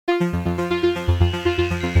Hello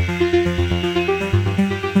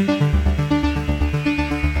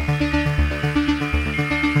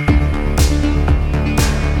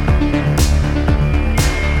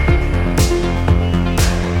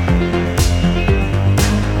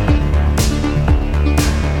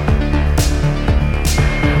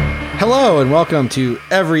and welcome to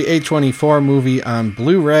Every A24 Movie on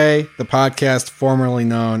Blu-ray, the podcast formerly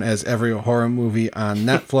known as Every Horror Movie on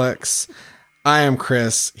Netflix. I am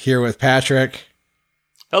Chris, here with Patrick.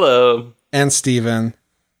 Hello. And Steven.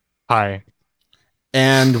 Hi.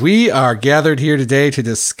 And we are gathered here today to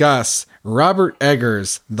discuss Robert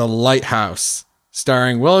Eggers' The Lighthouse,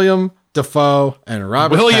 starring William Dafoe and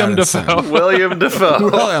Robert Pattinson. William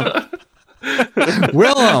Dafoe.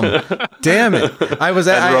 Willem, damn it!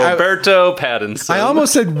 Roberto Pattinson. I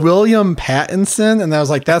almost said William Pattinson, and I was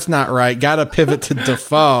like, "That's not right." Got to pivot to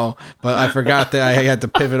Dafoe, but I forgot that I had to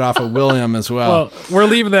pivot off of William as well. Well, we're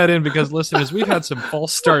leaving that in because, listeners, we've had some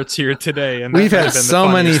false starts here today, and we've had so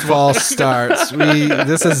many false starts.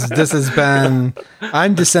 This has been.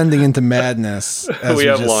 I'm descending into madness as we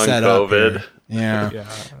have just long set COVID. Up here. Yeah,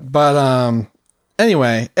 but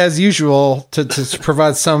anyway, as usual, to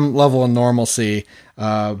provide some level of normalcy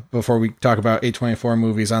before we talk about A24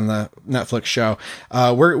 movies on the Netflix show,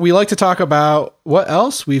 we like to talk about what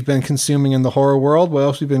else we've been consuming in the horror world, what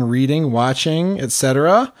else we've been reading, watching,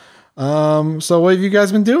 etc. So what have you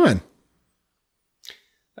guys been doing?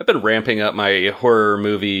 I've been ramping up my horror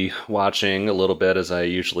movie watching a little bit, as I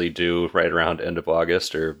usually do right around end of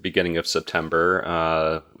August or beginning of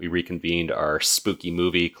September. We reconvened our spooky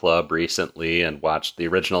movie club recently and watched the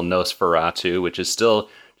original Nosferatu, which is still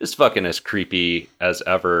just fucking as creepy as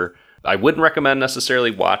ever. I wouldn't recommend necessarily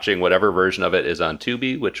watching whatever version of it is on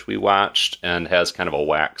Tubi, which we watched, and has kind of a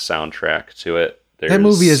whack soundtrack to it. That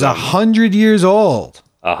movie is 100 years old.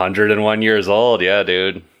 101 years old, yeah,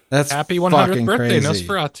 dude. That's happy 100th birthday, crazy.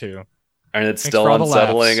 Nosferatu. And it's still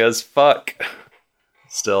unsettling as fuck.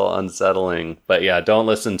 Still unsettling. But yeah, don't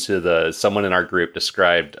listen to someone in our group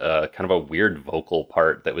described kind of a weird vocal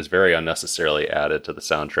part that was very unnecessarily added to the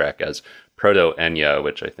soundtrack as proto-Enya,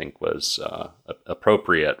 which I think was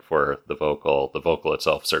appropriate for the vocal. The vocal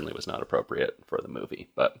itself certainly was not appropriate for the movie.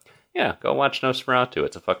 But yeah, go watch Nosferatu.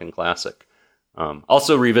 It's a fucking classic.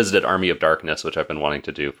 Also revisited Army of Darkness, which I've been wanting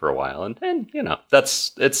to do for a while, and you know,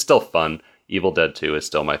 it's still fun. Evil Dead 2 is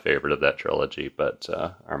still my favorite of that trilogy, but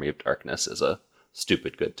Army of Darkness is a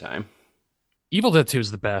stupid good time. Evil Dead 2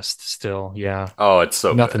 is the best still, yeah. Oh, it's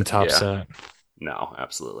so nothing good. tops that. No,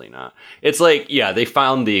 absolutely not. It's like, yeah, they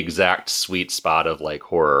found the exact sweet spot of like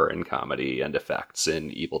horror and comedy and effects in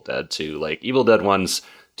Evil Dead 2. Like Evil Dead 1's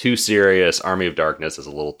too serious, Army of Darkness is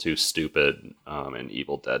a little too stupid, and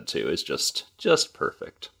Evil Dead 2 is just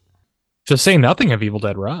perfect. To say nothing of Evil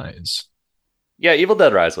Dead Rise. Yeah, Evil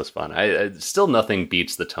Dead Rise was fun. I still nothing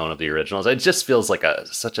beats the tone of the originals. It just feels like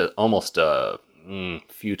almost a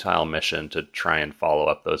futile mission to try and follow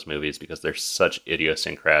up those movies because they're such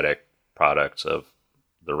idiosyncratic products of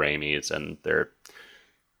the Raimis and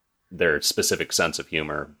their specific sense of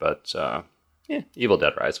humor. But yeah, Evil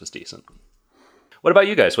Dead Rise was decent. What about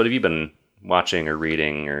you guys? What have you been watching or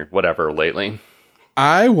reading or whatever lately?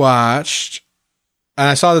 I watched, and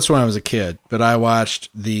I saw this when I was a kid, but I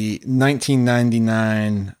watched the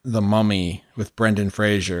 1999 The Mummy with Brendan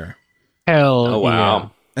Fraser. Hell, oh wow. Yeah.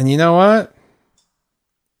 And you know what?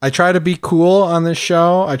 I try to be cool on this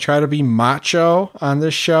show. I try to be macho on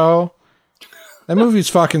this show. That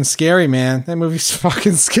movie's fucking scary, man. That movie's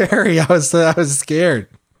fucking scary. I was scared.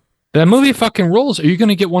 That movie fucking rolls. Are you going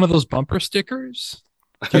to get one of those bumper stickers?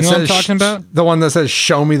 Do you know what I'm talking about? The one that says,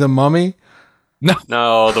 "Show me the mummy"?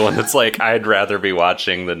 No, the one that's like, I'd rather be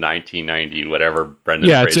watching the 1990 whatever Brendan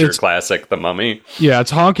Fraser classic, The Mummy. Yeah,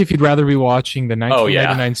 it's honk if you'd rather be watching the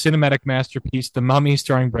 1999 cinematic masterpiece, The Mummy,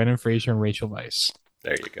 starring Brendan Fraser and Rachel Weisz.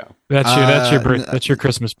 There you go. That's your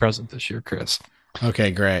Christmas present this year, Chris.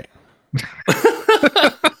 Okay, great.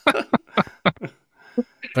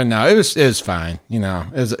 But no, it was fine. You know,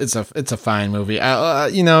 it's a fine movie.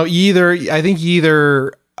 You know, I think you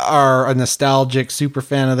either are a nostalgic super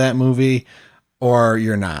fan of that movie, or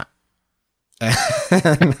you're not.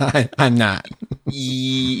 I'm not.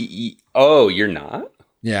 Oh, you're not?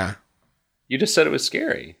 Yeah. You just said it was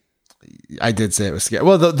scary. I did say it was scary.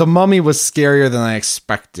 Well, the Mummy was scarier than I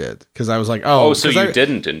expected because I was like, so you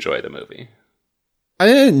didn't enjoy the movie? I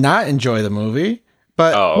did not enjoy the movie.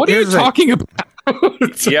 But what are you talking about?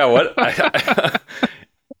 Yeah, what?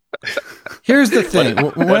 Here's the thing.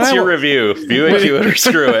 What's your review? View it, do it, or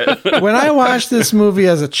screw it. When I watched this movie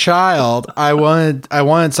as a child, I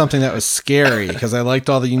wanted something that was scary because I liked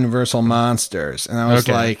all the Universal monsters, and I was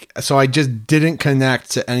like, so I just didn't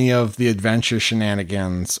connect to any of the adventure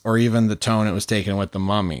shenanigans or even the tone it was taking with the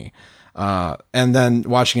Mummy. And then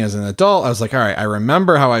watching it as an adult, I was like, all right, I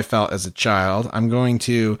remember how I felt as a child. I'm going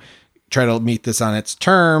to try to meet this on its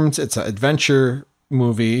terms. It's an adventure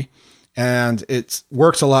movie. And it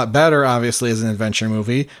works a lot better, obviously, as an adventure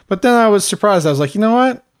movie. But then I was surprised. I was like, you know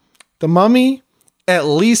what? The Mummy, at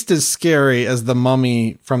least as scary as the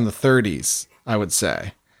Mummy from the 30s, I would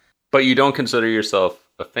say. But you don't consider yourself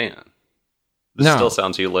a fan. This still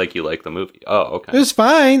sounds you like the movie. Oh, okay. It was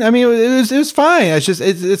fine. I mean, it was fine. It's just,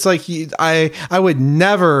 it's like, I would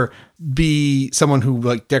never be someone who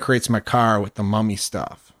like decorates my car with the Mummy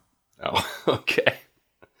stuff. Oh, okay.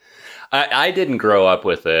 I didn't grow up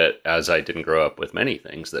with it, as I didn't grow up with many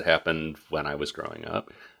things that happened when I was growing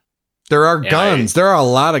up. There are guns. There are a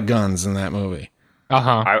lot of guns in that movie.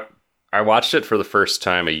 I watched it for the first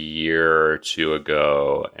time a year or two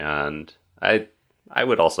ago, and I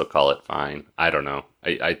would also call it fine. I don't know.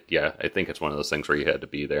 I think it's one of those things where you had to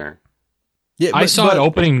be there. Yeah, I saw it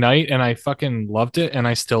opening night, and I fucking loved it, and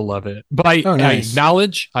I still love it. But I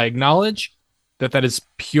acknowledge that is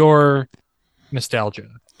pure nostalgia.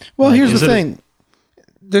 Well, here's the thing.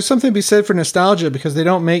 There's something to be said for nostalgia because they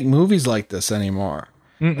don't make movies like this anymore.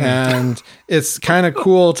 And it's kind of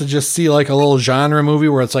cool to just see like a little genre movie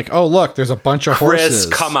where it's like, oh, look, there's a bunch of horses.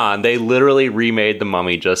 Chris, come on. They literally remade The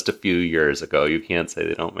Mummy just a few years ago. You can't say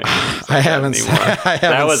they don't make movies like that anymore.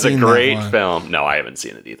 That was a great film. No, I haven't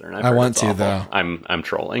seen it either. And I want to, though. I'm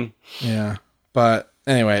trolling. Yeah. But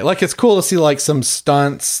anyway, like it's cool to see like some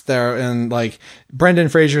stunts there, and like Brendan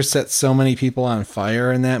Fraser sets so many people on fire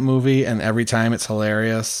in that movie, and every time it's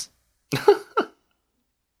hilarious.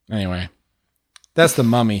 Anyway, that's The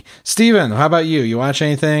Mummy. Steven, how about you? You watch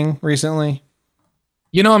anything recently?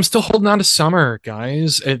 You know, I'm still holding on to summer,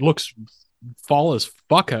 guys. It looks fall as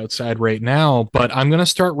fuck outside right now, but I'm going to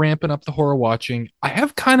start ramping up the horror watching. I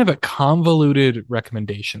have kind of a convoluted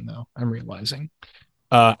recommendation, though, I'm realizing.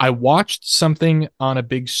 I watched something on a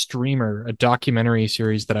big streamer, a documentary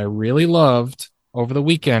series that I really loved over the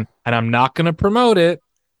weekend, and I'm not going to promote it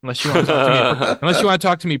unless you want to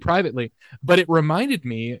talk to me privately. But it reminded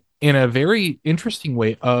me in a very interesting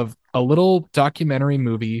way of a little documentary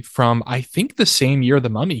movie from, I think, the same year The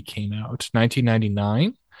Mummy came out,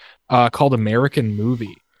 1999, called American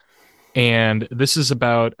Movie. And this is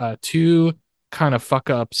about two kind of fuck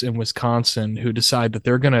ups in Wisconsin who decide that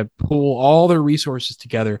they're going to pool all their resources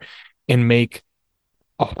together and make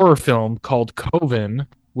a horror film called Coven,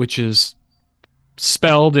 which is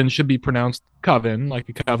spelled and should be pronounced Coven, like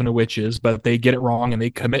a coven of witches, but they get it wrong and they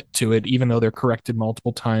commit to it, even though they're corrected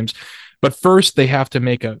multiple times. But first they have to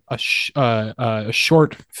make a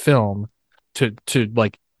short film to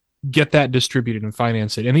like get that distributed and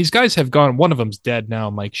finance it. And these guys have gone, one of them's dead now,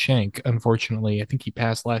 Mike Shank, unfortunately. I think he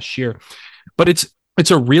passed last year. But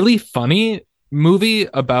it's a really funny movie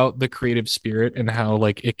about the creative spirit and how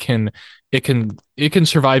like it can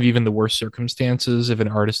survive even the worst circumstances if an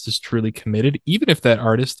artist is truly committed, even if that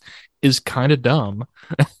artist is kind of dumb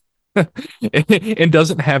and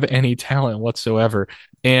doesn't have any talent whatsoever.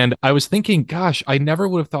 And I was thinking, gosh, I never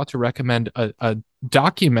would have thought to recommend a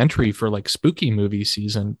documentary for like spooky movie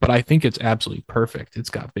season, but I think it's absolutely perfect. It's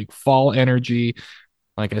got big fall energy.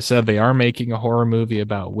 Like I said, they are making a horror movie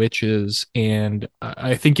about witches, and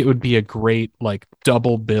I think it would be a great like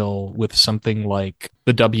double bill with something like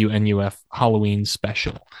the WNUF Halloween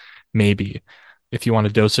special, maybe, if you want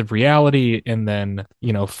a dose of reality and then,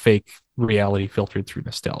 you know, fake reality filtered through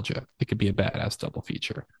nostalgia. It could be a badass double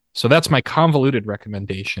feature. So that's my convoluted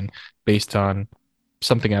recommendation based on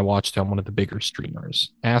something I watched on one of the bigger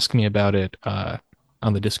streamers. Ask me about it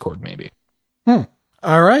on the Discord, maybe.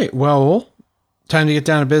 All right. Well, time to get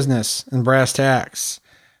down to business and brass tacks.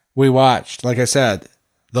 We watched, like I said,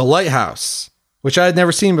 The Lighthouse, which I had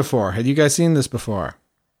never seen before. Had you guys seen this before?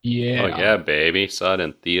 Yeah. Oh, yeah, baby. Saw it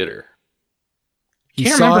in theater. I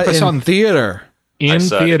can't remember if I saw it in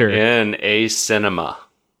theater. In a cinema.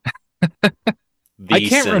 I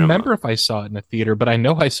can't remember if I saw it in a theater, but I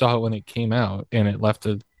know I saw it when it came out, and it left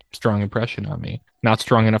a strong impression on me. Not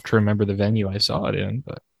strong enough to remember the venue I saw it in,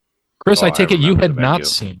 but Chris, I take it you had not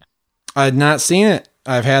seen it. I had not seen it.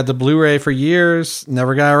 I've had the Blu-ray for years,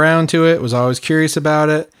 never got around to it, was always curious about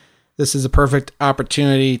it. This is a perfect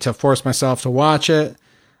opportunity to force myself to watch it.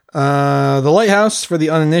 The Lighthouse, for the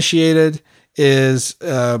uninitiated, is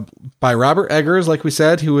by Robert Eggers, like we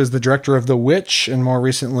said, who is the director of The Witch and more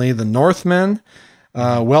recently The Northman.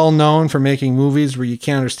 well known for making movies where you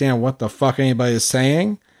can't understand what the fuck anybody is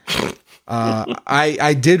saying.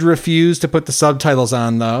 I did refuse to put the subtitles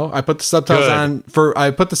on though. I put the subtitles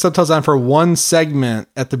on for one segment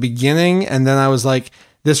at the beginning, and then I was like,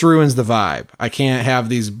 this ruins the vibe. I can't have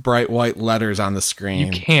these bright white letters on the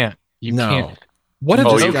screen. You can't. You can't. What if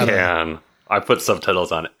you can? I put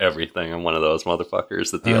subtitles on everything. I'm one of those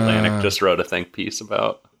motherfuckers that the Atlantic just wrote a think piece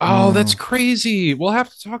about. Oh, that's crazy. We'll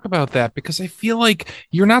have to talk about that because I feel like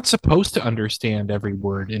you're not supposed to understand every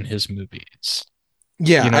word in his movies.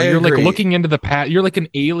 Yeah, you're like looking into the past. You're like an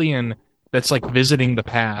alien that's like visiting the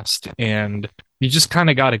past, and you just kind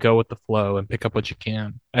of got to go with the flow and pick up what you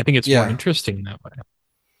can. I think it's more interesting that way.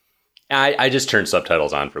 I just turn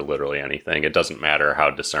subtitles on for literally anything. It doesn't matter how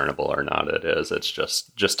discernible or not it is. It's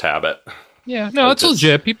just habit. Yeah, no, it's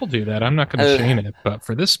legit. People do that. I'm not going to shame it. But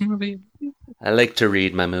for this movie, I like to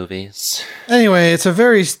read my movies. Anyway, it's a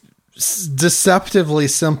very deceptively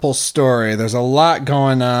simple story. There's a lot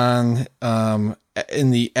going on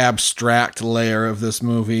in the abstract layer of this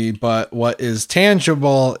movie, but what is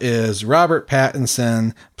tangible is Robert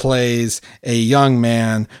Pattinson plays a young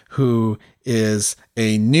man who is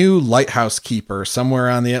a new lighthouse keeper somewhere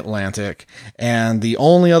on the Atlantic, and the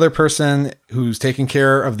only other person who's taking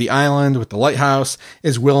care of the island with the lighthouse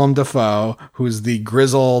is Willem Dafoe, who's the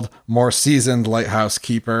grizzled, more seasoned lighthouse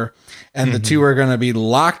keeper. And the two are going to be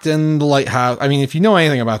locked in the lighthouse. I mean, if you know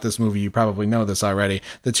anything about this movie, you probably know this already.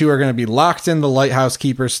 The two are going to be locked in the lighthouse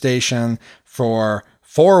keeper station for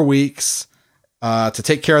 4 weeks to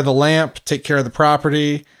take care of the lamp, take care of the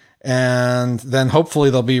property, and then hopefully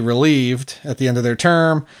they'll be relieved at the end of their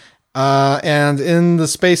term. And in the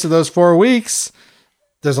space of those 4 weeks,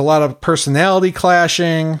 there's a lot of personality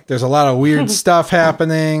clashing. There's a lot of weird stuff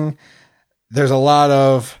happening. There's a lot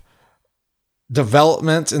of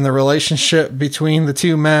development in the relationship between the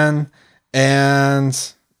two men.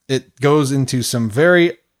 And it goes into some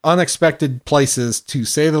very unexpected places, to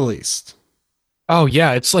say the least. Oh,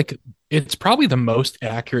 yeah. It's probably the most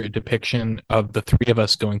accurate depiction of the three of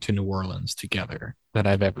us going to New Orleans together that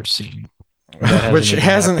I've ever seen. Which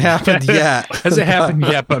hasn't happened yet. Hasn't happened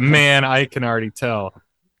yet, but man, I can already tell.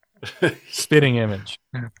 Spitting image.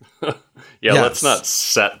 Yeah, let's not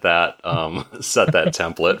set that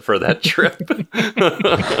template for that trip.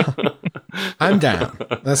 I'm down.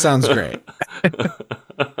 That sounds great.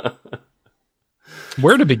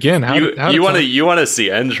 Where to begin? You want to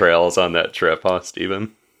see entrails on that trip, huh,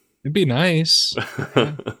 Steven? It'd be nice.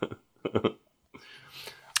 Where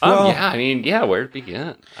to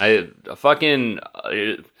begin?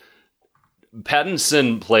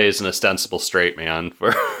 Pattinson plays an ostensible straight man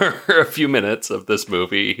for a few minutes of this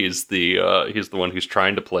movie. He's the one who's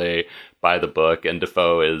trying to play by the book, and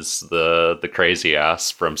Dafoe is the crazy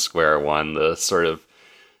ass from Square One, the sort of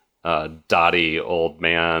dotty old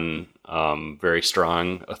man, very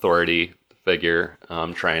strong authority figure,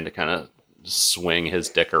 trying to kind of swing his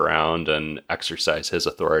dick around and exercise his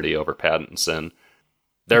authority over Pattinson.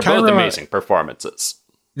 They're both amazing performances.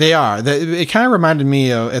 They are. It kind of reminded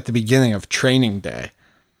me of at the beginning of Training Day.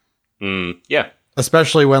 Yeah.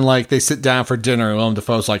 Especially when like they sit down for dinner and Willem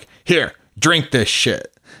Dafoe's like, here, drink this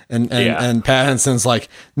shit. And Pattinson's like,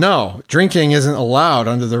 no, drinking isn't allowed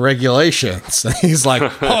under the regulations. And he's like,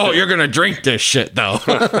 oh, you're going to drink this shit though.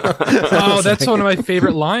 Oh, that's one of my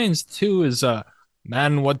favorite lines too is,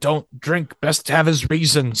 man, what don't drink best have his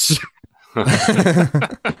reasons.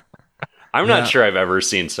 I'm not sure I've ever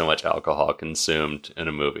seen so much alcohol consumed in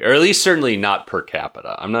a movie, or at least certainly not per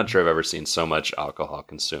capita. I'm not sure I've ever seen so much alcohol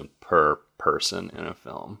consumed per person in a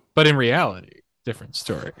film. But in reality, different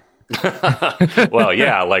story. Well,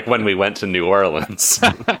 yeah, like when we went to New Orleans.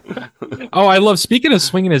 Oh, I love, speaking of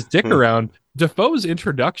swinging his dick around, Defoe's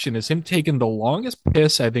introduction is him taking the longest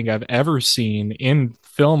piss I think I've ever seen in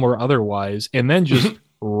film or otherwise, and then just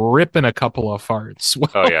ripping a couple of farts.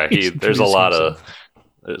 Oh yeah, there's a lot of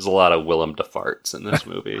Willem Dafarts in this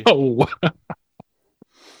movie. Oh.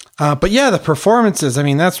 But yeah, the performances, I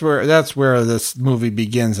mean, that's where this movie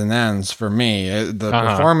begins and ends for me. The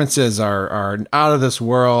performances are out of this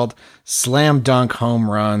world, slam dunk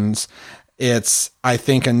home runs. It's, I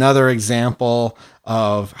think, another example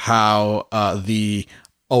of how the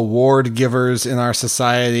award givers in our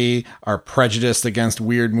society are prejudiced against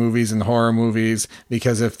weird movies and horror movies,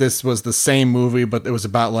 because if this was the same movie, but it was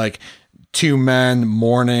about like two men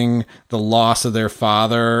mourning the loss of their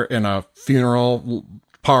father in a funeral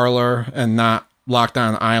parlor and not locked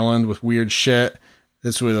on an island with weird shit,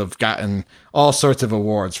 this would have gotten all sorts of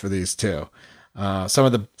awards for these two. Some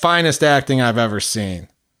of the finest acting I've ever seen,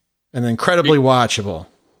 and incredibly watchable.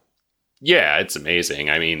 Yeah, it's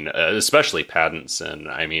amazing. I mean, especially Pattinson.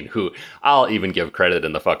 I mean, who I'll even give credit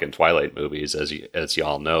in the fucking Twilight movies, as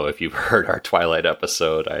y'all know. If you've heard our Twilight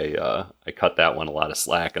episode, I cut that one a lot of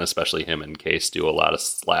slack, and especially him and Case do a lot of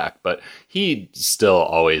slack. But he still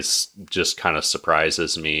always just kind of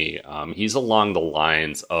surprises me. He's along the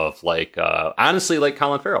lines of like honestly, like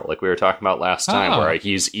Colin Farrell, like we were talking about last time, where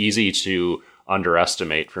he's easy to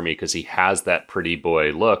underestimate for me because he has that pretty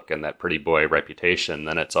boy look and that pretty boy reputation.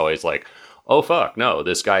 Then it's always like, oh fuck, no,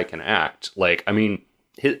 this guy can act. Like, I mean,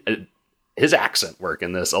 his accent work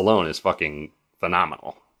in this alone is fucking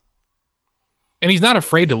phenomenal. And he's not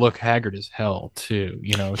afraid to look haggard as hell too,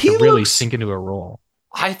 you know, to really sink into a role.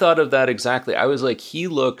 I thought of that exactly. I was like, he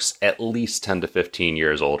looks at least 10 to 15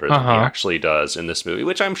 years older than he actually does in this movie,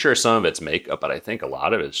 which I'm sure some of it's makeup, but I think a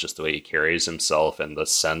lot of it's just the way he carries himself and the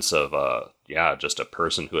sense of, just a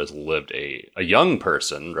person who has lived a young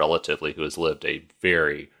person, relatively, who has lived a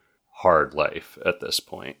very hard life at this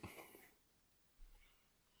point.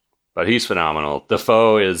 But he's phenomenal.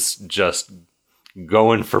 Dafoe is just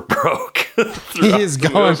going for broke. He is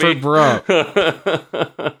going for broke.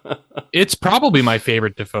 It's probably my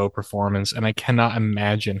favorite Dafoe performance, and I cannot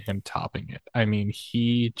imagine him topping it. I mean,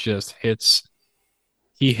 he just hits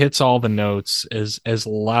all the notes as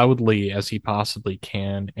loudly as he possibly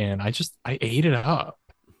can, and I ate it up.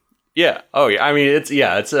 Yeah. Oh, yeah. I mean,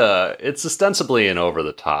 it's ostensibly an over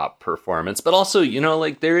the top performance, but also, you know,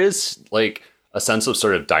 like there is like a sense of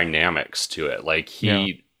sort of dynamics to it. Like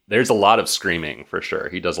there's a lot of screaming for sure.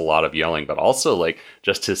 He does a lot of yelling, but also like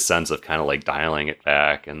just his sense of kind of like dialing it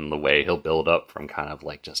back and the way he'll build up from kind of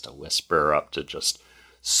like just a whisper up to just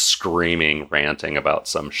screaming, ranting about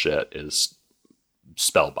some shit is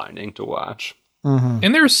spellbinding to watch. Mm-hmm.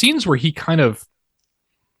 And there are scenes where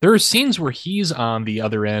he's on the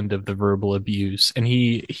other end of the verbal abuse, and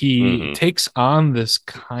he takes on this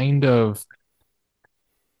kind of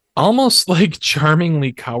almost like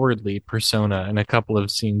charmingly cowardly persona in a couple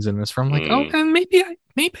of scenes in this. From like, okay, maybe I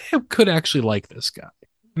could actually like this guy,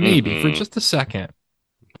 maybe for just a second.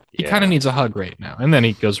 He kind of needs a hug right now, and then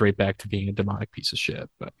he goes right back to being a demonic piece of shit.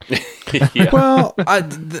 But well, I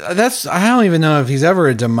don't even know if he's ever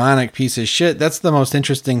a demonic piece of shit. That's the most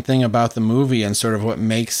interesting thing about the movie, and sort of what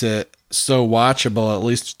makes it so watchable, at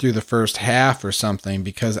least through the first half or something.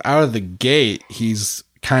 Because out of the gate, he's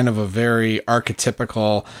kind of a very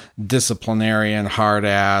archetypical disciplinarian, hard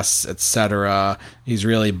ass, etc. He's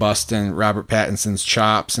really busting Robert Pattinson's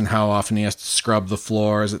chops and how often he has to scrub the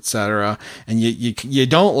floors, etc. And you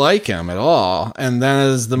don't like him at all. And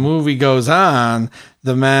then as the movie goes on,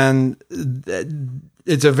 the man,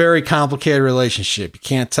 it's a very complicated relationship. You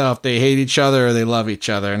can't tell if they hate each other or they love each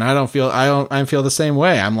other. And I feel the same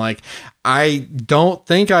way. I'm like, I don't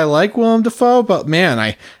think I like Willem Dafoe, but man,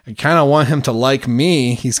 I kind of want him to like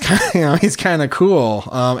me. He's kind of cool.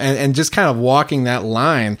 And just kind of walking that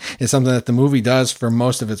line is something that the movie does for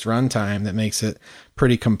most of its runtime that makes it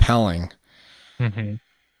pretty compelling. Mm-hmm.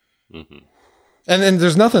 Mm-hmm. And then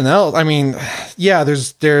there's nothing else. I mean, yeah,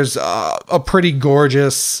 there's a pretty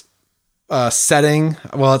gorgeous setting.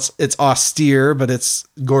 Well, it's austere, but it's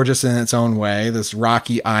gorgeous in its own way. This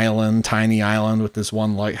rocky island, tiny island with this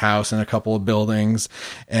one lighthouse and a couple of buildings.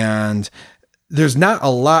 And there's not a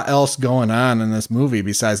lot else going on in this movie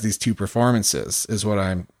besides these two performances, is what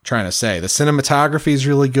I'm trying to say. The cinematography is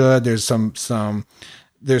really good. There's some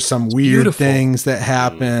weird beautiful things that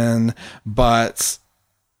happen, but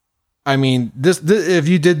I mean, this if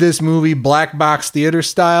you did this movie black box theater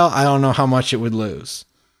style, I don't know how much it would lose.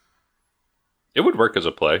 It would work as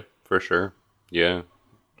a play for sure. Yeah.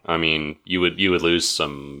 I mean, you would lose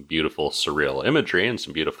some beautiful surreal imagery and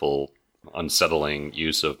some beautiful unsettling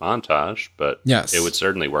use of montage, but yes, it would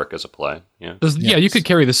certainly work as a play. Yeah. Yeah, you could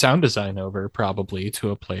carry the sound design over probably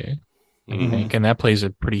to a play, I think, and that plays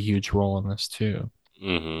a pretty huge role in this too.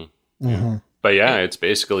 Mm-hmm. Mm-hmm. But yeah, it's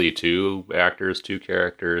basically two actors, two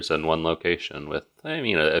characters, and one location with, I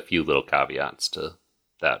mean, a few little caveats to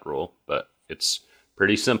that rule, but it's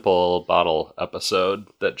pretty simple bottle episode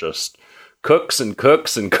that just cooks and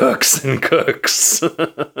cooks and cooks and cooks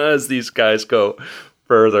as these guys go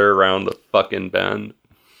further around the fucking bend.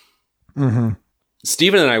 Mm-hmm.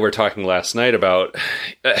 Steven and I were talking last night about,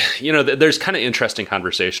 there's kind of interesting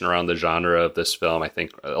conversation around the genre of this film. I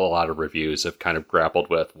think a lot of reviews have kind of grappled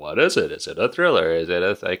with, what is it? Is it a thriller? Is it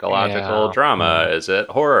a psychological drama? Is it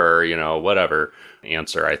horror? Whatever.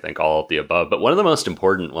 Answer, I think all of the above. But one of the most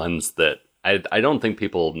important ones that I don't think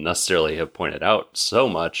people necessarily have pointed out so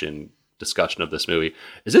much in discussion of this movie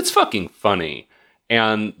is it's fucking funny.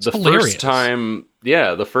 And the first time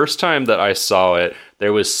that I saw it,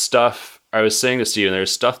 there was stuff, I was saying to Steven,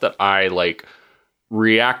 there's stuff that I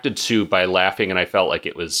reacted to by laughing, and I felt like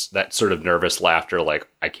it was that sort of nervous laughter, like,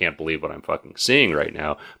 I can't believe what I'm fucking seeing right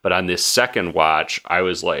now. But on this second watch, I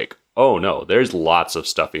was like, oh no, there's lots of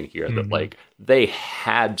stuff in here that like they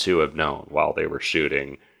had to have known while they were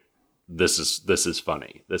shooting. This is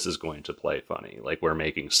funny. This is going to play funny. Like, we're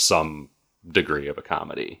making some degree of a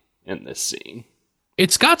comedy in this scene.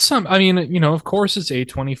 It's got some, I mean, you know, of course it's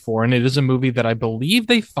A24, and it is a movie that I believe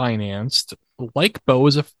they financed, like Beau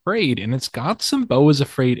is Afraid, and it's got some Beau is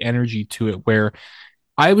Afraid energy to it, where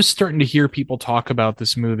I was starting to hear people talk about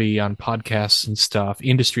this movie on podcasts and stuff,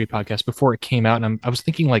 industry podcasts, before it came out, and I was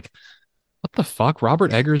thinking, like, what the fuck?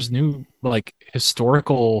 Robert Eggers' new, like,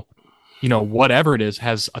 historical, you know, whatever it is,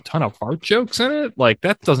 has a ton of fart jokes in it? Like,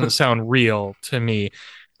 that doesn't sound real to me.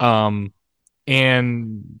 And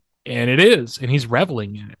it is, and he's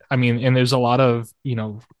reveling in it. I mean, and there's a lot of, you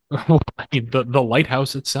know, the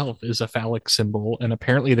lighthouse itself is a phallic symbol, and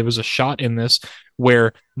apparently there was a shot in this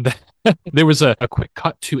where there was a quick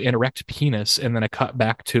cut to an erect penis and then a cut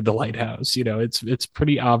back to the lighthouse. You know, it's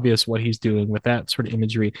pretty obvious what he's doing with that sort of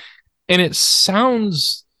imagery, and it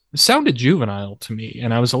sounded juvenile to me,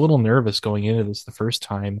 and I was a little nervous going into this the first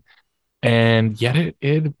time, and yet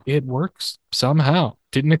it works somehow.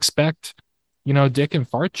 Didn't expect, you know, dick and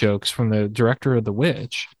fart jokes from the director of The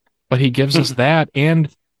Witch, but he gives us that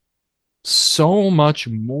and so much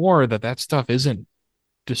more that stuff isn't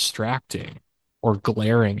distracting or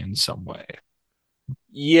glaring in some way.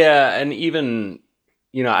 Yeah, and even,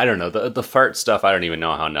 you know, I don't know, the fart stuff, I don't even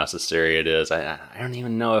know how necessary it is. I don't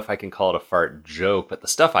even know if I can call it a fart joke, but the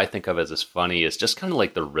stuff I think of as funny is just kind of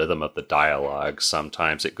like the rhythm of the dialogue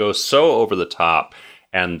sometimes. It goes so over the top,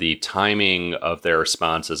 and the timing of their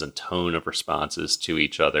responses and tone of responses to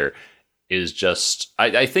each other is just,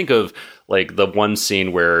 I think of like the one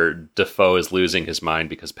scene where Defoe is losing his mind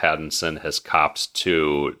because Pattinson has copped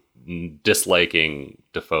to disliking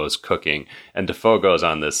Defoe's cooking. And Defoe goes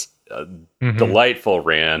on this delightful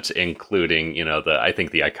rant, including, you know, I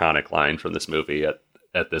think the iconic line from this movie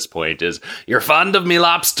at this point is, "You're fond of me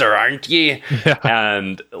lobster, aren't ye?" Yeah.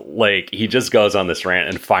 And like, he just goes on this rant,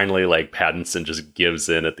 and finally, like, Pattinson just gives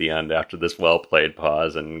in at the end after this well-played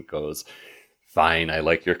pause and goes, "Fine, I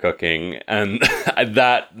like your cooking." And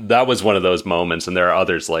that was one of those moments, and there are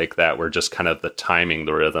others like that where just kind of the timing,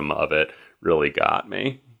 the rhythm of it really got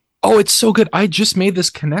me. Oh, it's so good. I just made this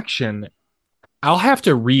connection. I'll have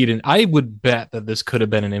to read, and I would bet that this could have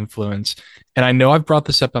been an influence. And I know I've brought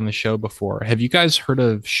this up on the show before. Have you guys heard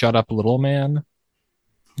of Shut Up Little Man?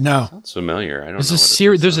 No. Sounds familiar. I don't know. There's a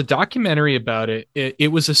series. There's a documentary about it.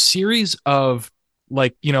 It was a series of,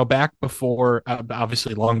 like, you know, back before,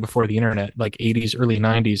 obviously long before the internet, like 80s, early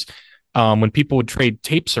 90s, when people would trade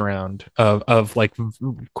tapes around of like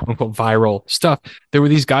quote unquote viral stuff. There were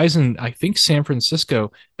these guys in, I think, San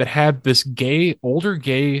Francisco that had this older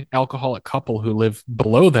gay alcoholic couple who lived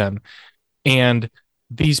below them. And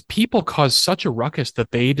these people caused such a ruckus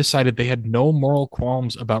that they decided they had no moral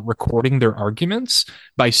qualms about recording their arguments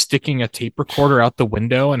by sticking a tape recorder out the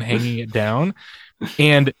window and hanging it down.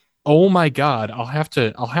 And oh my God, I'll have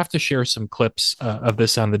to share some clips of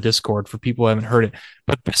this on the Discord for people who haven't heard it.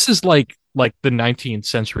 But this is like the 19th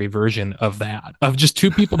century version of that, of just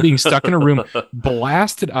two people being stuck in a room,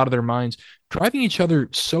 blasted out of their minds, driving each other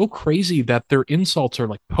so crazy that their insults are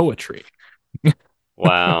like poetry.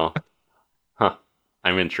 Wow. Huh.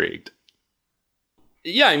 I'm intrigued.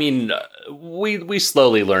 Yeah, I mean, we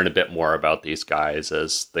slowly learn a bit more about these guys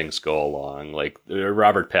as things go along. Like,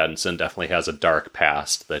 Robert Pattinson definitely has a dark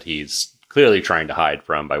past that he's clearly trying to hide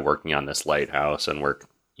from by working on this lighthouse, and we're,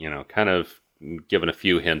 you know, kind of given a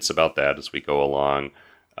few hints about that as we go along.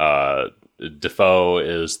 Defoe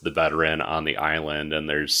is the veteran on the island, and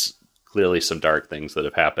there's clearly some dark things that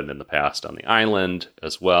have happened in the past on the island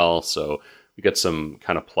as well, so we get some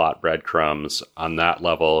kind of plot breadcrumbs on that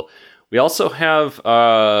level. We also have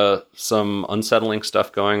some unsettling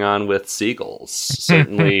stuff going on with seagulls.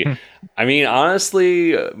 Certainly, I mean,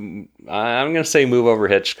 honestly, I'm going to say move over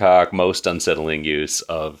Hitchcock, most unsettling use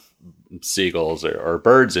of seagulls or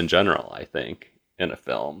birds in general, I think, in a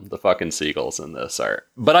film. The fucking seagulls in this are...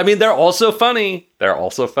 But, I mean, they're also funny.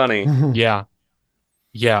 Yeah.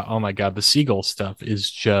 Yeah, oh my God, the seagull stuff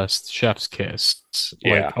is just chef's kiss.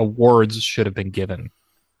 Yeah. Like, awards should have been given.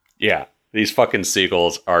 Yeah. These fucking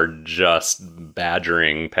seagulls are just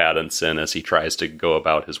badgering Pattinson as he tries to go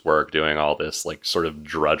about his work, doing all this like sort of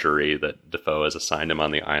drudgery that Defoe has assigned him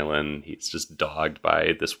on the island. He's just dogged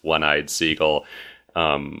by this one-eyed seagull,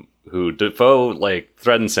 who Defoe like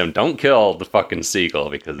threatens him, "Don't kill the fucking seagull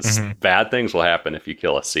because bad things will happen if you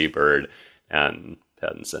kill a seabird." And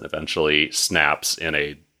Pattinson eventually snaps in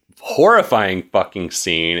a horrifying fucking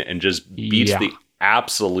scene and just beats the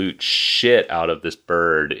absolute shit out of this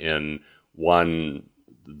bird in one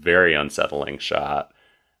very unsettling shot.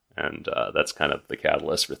 And that's kind of the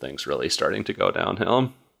catalyst for things really starting to go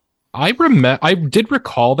downhill. I did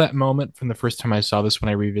recall that moment from the first time I saw this when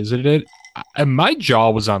I revisited it. And my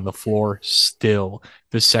jaw was on the floor still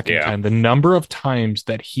the second time. The number of times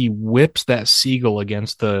that he whips that seagull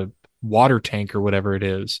against the water tank or whatever it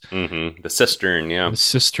is. Mm-hmm. The cistern, The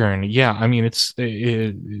cistern, yeah. I mean, it's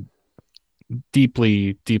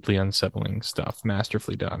deeply, deeply unsettling stuff,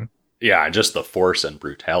 masterfully done. Yeah, just the force and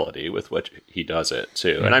brutality with which he does it,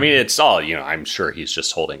 too. Mm-hmm. And I mean, it's all, I'm sure he's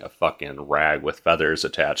just holding a fucking rag with feathers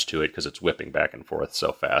attached to it because it's whipping back and forth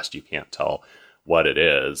so fast you can't tell what it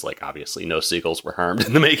is. Like, obviously, no seagulls were harmed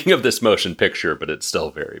in the making of this motion picture, but it's still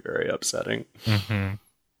very, very upsetting. Mm-hmm.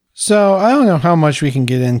 So I don't know how much we can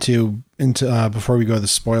get into before we go to the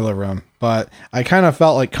spoiler room, but I kind of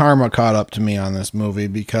felt like karma caught up to me on this movie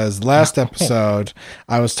because last episode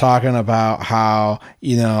I was talking about how,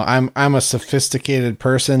 I'm a sophisticated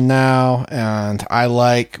person now and I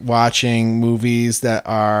like watching movies that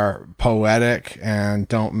are poetic and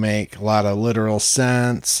don't make a lot of literal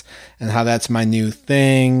sense and how that's my new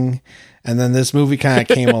thing. And then this movie kind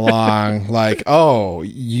of came along like, oh,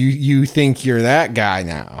 you think you're that guy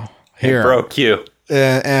now. Here. It broke you.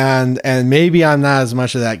 And maybe I'm not as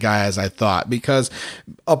much of that guy as I thought, because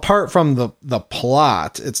apart from the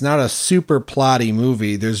plot, it's not a super plotty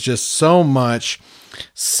movie. There's just so much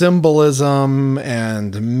symbolism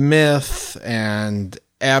and myth and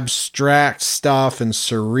abstract stuff and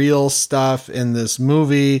surreal stuff in this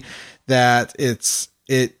movie that it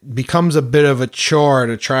becomes a bit of a chore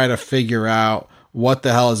to try to figure out what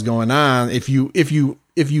the hell is going on if you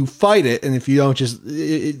fight it, and if you don't just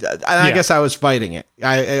I guess I was fighting it.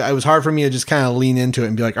 It was hard for me to just kind of lean into it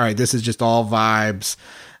and be like, all right, this is just all vibes.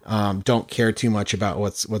 Don't care too much about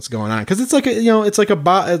what's going on, because it's like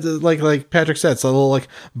like Patrick said, it's a little like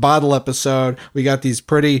bottle episode. We got these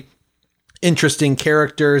pretty interesting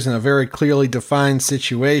characters in a very clearly defined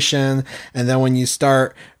situation, and then when you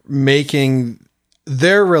start making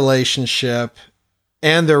their relationship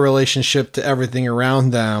and their relationship to everything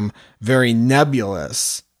around them very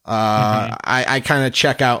nebulous, I kind of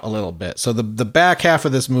check out a little bit. So the back half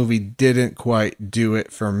of this movie didn't quite do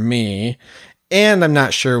it for me, and I'm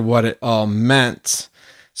not sure what it all meant.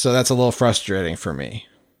 So that's a little frustrating for me.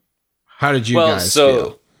 How did you guys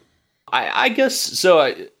feel? I guess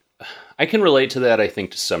so. I can relate to that, I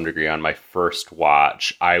think, to some degree. On my first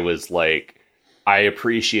watch, I was like, I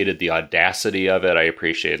appreciated the audacity of it. I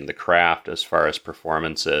appreciated the craft as far as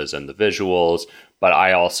performances and the visuals. But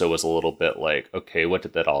I also was a little bit like, okay, what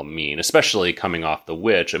did that all mean? Especially coming off The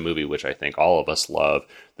Witch, a movie which I think all of us love,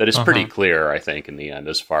 that is pretty clear, I think, in the end,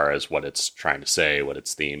 as far as what it's trying to say, what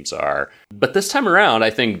its themes are. But this time around, I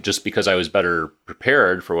think just because I was better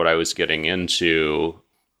prepared for what I was getting into,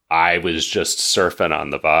 I was just surfing on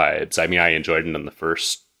the vibes. I mean, I enjoyed it in the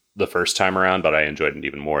first time around, but I enjoyed it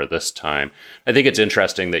even more this time. I think it's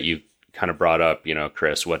interesting that you kind of brought up,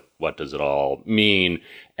 Chris, what does it all mean?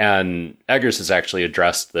 And Eggers has actually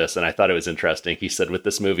addressed this, and I thought it was interesting. He said with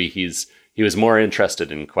this movie, he was more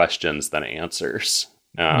interested in questions than answers.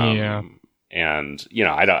 And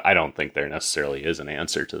I don't think there necessarily is an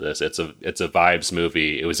answer to this. It's a vibes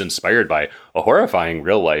movie. It was inspired by a horrifying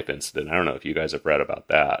real life incident. I don't know if you guys have read about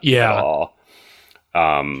that at all.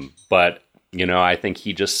 But I think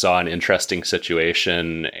he just saw an interesting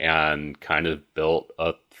situation and kind of built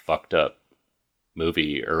a fucked up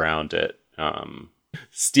movie around it.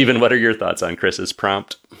 Steven, what are your thoughts on Chris's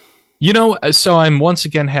prompt? So I'm once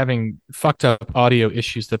again having fucked up audio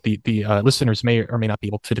issues that the listeners may or may not be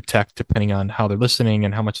able to detect depending on how they're listening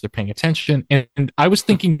and how much they're paying attention. And I was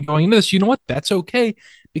thinking going into this, you know what? That's okay,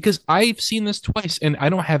 because I've seen this twice and I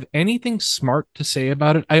don't have anything smart to say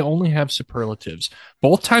about it. I only have superlatives.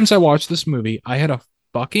 Both times I watched this movie, I had a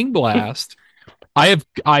fucking blast. I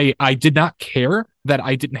did not care that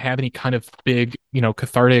I didn't have any kind of big,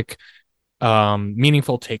 cathartic,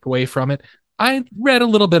 meaningful takeaway from it. I read a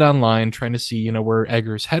little bit online trying to see, where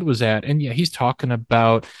Eggers' head was at. And yeah, he's talking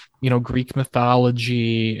about, Greek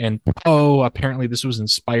mythology and Poe. Apparently this was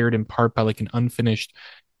inspired in part by like an unfinished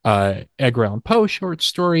Edgar Allan Poe short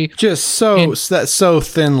story. Just so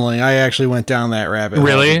thinly. I actually went down that rabbit hole.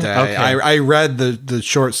 Really? Today. Okay. I read the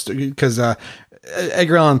short story because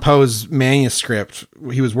Edgar Allan Poe's manuscript,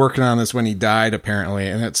 he was working on this when he died, apparently.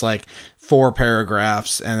 And it's like 4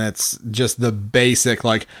 paragraphs and it's just the basic,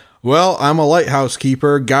 like, well, I'm a lighthouse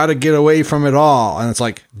keeper, gotta get away from it all. And it's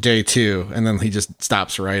like day 2, and then he just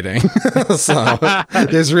stops writing. So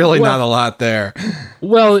there's really not a lot there.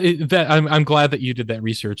 Well, I'm glad that you did that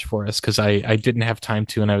research for us, because I didn't have time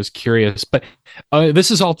to, and I was curious. But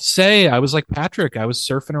this is all to say, I was like Patrick. I was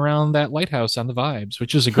surfing around that lighthouse on the Vibes,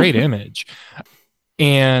 which is a great image.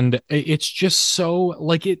 And it's just so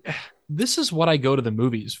like it. This is what I go to the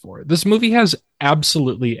movies for. This movie has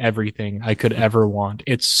absolutely everything I could ever want.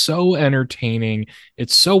 It's so entertaining.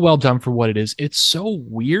 It's so well done for what it is. It's so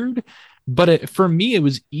weird, but for me, it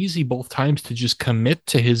was easy both times to just commit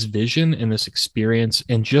to his vision and this experience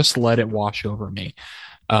and just let it wash over me.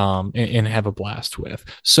 And have a blast with.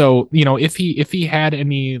 So, if he had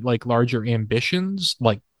any like larger ambitions,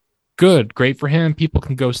 like, good, great for him. People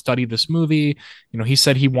can go study this movie. He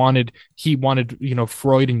said he wanted,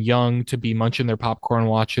 Freud and Jung to be munching their popcorn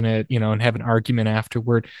watching it, and have an argument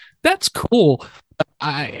afterward. That's cool.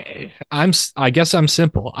 I guess I'm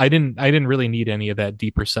simple. I didn't really need any of that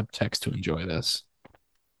deeper subtext to enjoy this.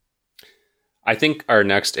 I think our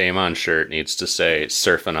next Amon shirt needs to say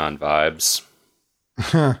 "Surfing on Vibes."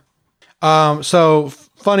 So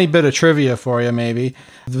funny bit of trivia for you, maybe.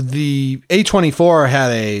 The A24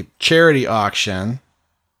 had a charity auction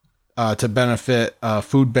to benefit a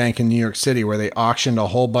food bank in New York City, where they auctioned a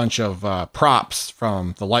whole bunch of props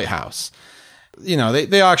from the Lighthouse.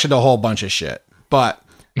 They auctioned a whole bunch of shit, but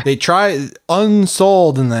they tried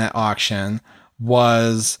unsold in that auction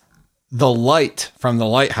was the light from the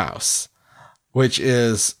Lighthouse, which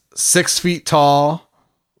is 6 feet tall,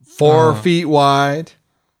 4 feet wide,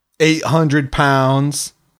 800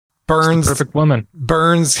 pounds, burns perfect woman,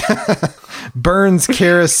 burns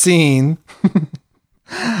kerosene.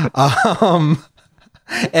 And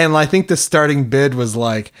I think the starting bid was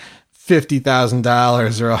like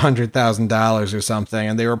 $50,000 or $100,000 or something,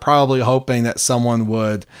 and they were probably hoping that someone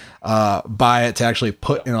would buy it to actually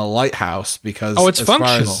put in a lighthouse, because it's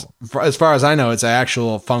functional. As far as I know, it's an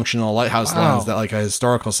actual functional lighthouse lens that like a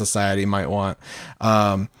historical society might want.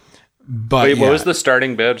 But wait, what was the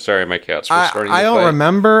starting bid? Sorry, my cats were starting. I don't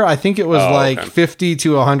remember. I think it was $50,000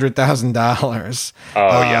 to $100,000. Oh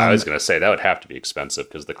yeah, I was going to say that would have to be expensive,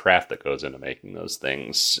 because the craft that goes into making those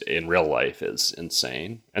things in real life is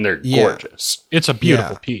insane, and they're gorgeous. It's a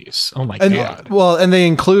beautiful piece. Oh my god! Well, and they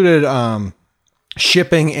included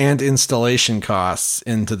shipping and installation costs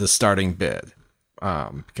into the starting bid.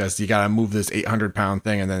 Because you got to move this 800-pound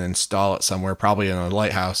thing and then install it somewhere, probably in a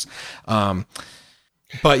lighthouse.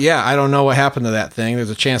 But yeah, I don't know what happened to that thing. There's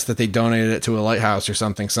a chance that they donated it to a lighthouse or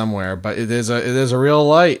something somewhere, but it is a real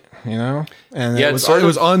light, and it was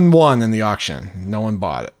unwon in the auction. No one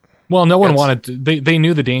bought it. Well, no one wanted to. They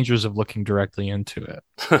knew the dangers of looking directly into it.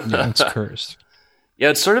 It's cursed. Yeah,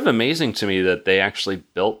 it's sort of amazing to me that they actually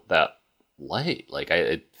built that light. Like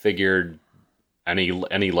I figured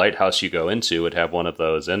any lighthouse you go into would have one of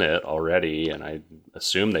those in it already, and I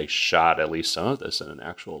assume they shot at least some of this in an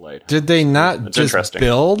actual lighthouse. Did they not just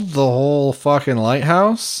build the whole fucking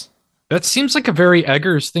lighthouse? That seems like a very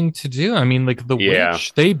Eggers thing to do. I mean, like the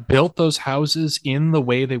Witch, they built those houses in the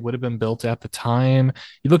way they would have been built at the time.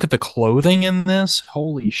 You look at the clothing in this,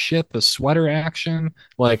 holy shit, the sweater action.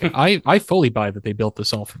 Like I fully buy that they built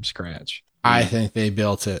this all from scratch. I think they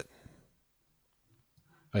built it.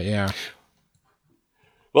 But yeah.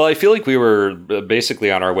 Well, I feel like we were basically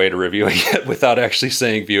on our way to reviewing it without actually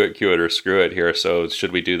saying view it, cue it, or screw it here. So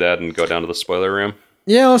should we do that and go down to the spoiler room?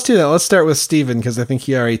 Yeah, let's do that. Let's start with Steven, because I think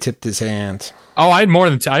he already tipped his hand. Oh, I had more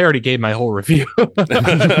than I already gave my whole review.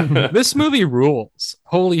 This movie rules.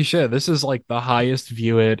 Holy shit. This is like the highest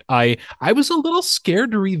view it. I was a little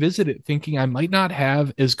scared to revisit it, thinking I might not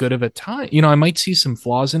have as good of a time. I might see some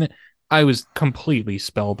flaws in it. I was completely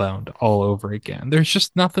spellbound all over again. There's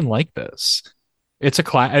just nothing like this. It's a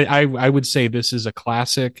I would say this is a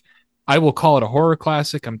classic. I will call it a horror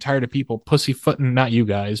classic. I'm tired of people pussyfooting, not you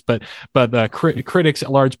guys, but the critics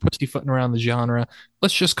at large pussyfooting around the genre.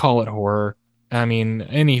 Let's just call it horror. I mean,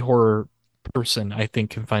 any horror person, I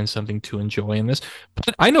think, can find something to enjoy in this.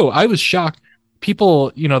 But I know I was shocked.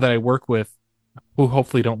 People, that I work with, who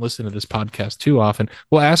hopefully don't listen to this podcast too often,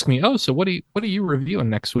 will ask me, "Oh, so what are you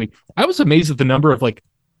reviewing next week?" I was amazed at the number of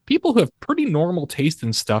people who have pretty normal taste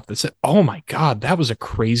in stuff that said, "Oh my god, that was a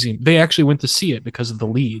crazy." They actually went to see it because of the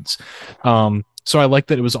leads. So I like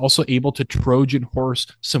that it was also able to Trojan horse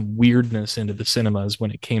some weirdness into the cinemas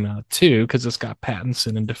when it came out too, because it's got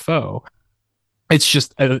Pattinson and Defoe. It's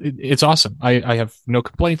just it's awesome. I have no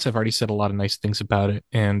complaints. I've already said a lot of nice things about it,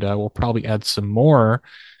 and we'll probably add some more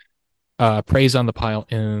praise on the pile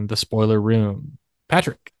in the spoiler room.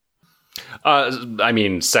 Patrick. I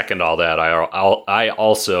mean, second all that, I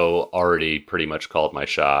also already pretty much called my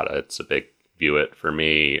shot. It's a big view it for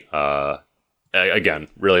me. Again,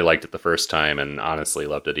 really liked it the first time and honestly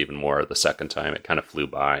loved it even more the second time. It kind of flew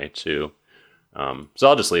by too. So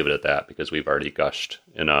I'll just leave it at that because we've already gushed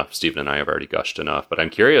enough. Stephen and I have already gushed enough, but I'm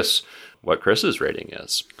curious what Chris's rating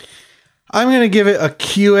is. I'm going to give it a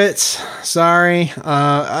Q-it. Sorry.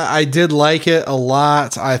 I did like it a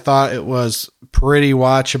lot. I thought it was pretty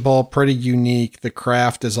watchable, pretty unique. The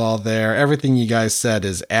craft is all there. Everything you guys said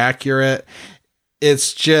is accurate.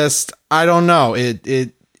 It's just, I don't know.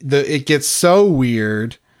 It gets so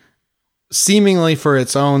weird, seemingly for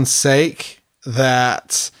its own sake,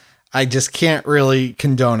 that I just can't really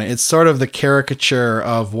condone it. It's sort of the caricature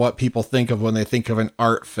of what people think of when they think of an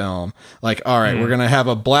art film. Like, all right, we're going to have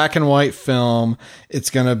a black and white film. It's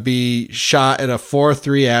going to be shot at a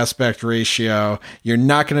 4:3 aspect ratio. You're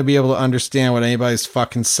not going to be able to understand what anybody's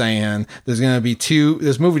fucking saying. There's going to be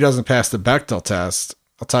this movie doesn't pass the Bechdel test.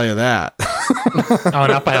 I'll tell you that. Oh,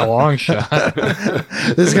 not by a long shot.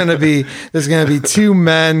 There's gonna be two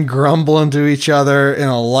men grumbling to each other in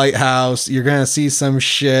a lighthouse. You're gonna see some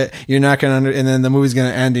shit. You're not gonna and then the movie's gonna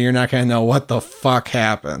end, and you're not gonna know what the fuck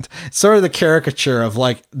happened. It's sort of the caricature of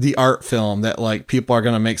like the art film that like people are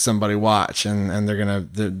gonna make somebody watch, and they're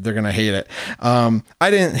gonna hate it. I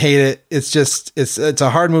didn't hate it. It's just it's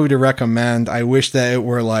a hard movie to recommend. I wish that it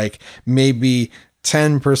were like maybe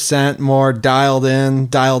 10% more dialed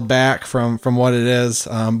back from what it is.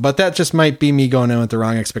 But that just might be me going in with the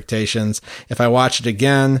wrong expectations. If I watch it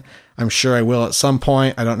again, I'm sure I will at some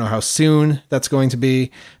point. I don't know how soon that's going to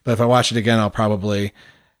be, but if I watch it again, I'll probably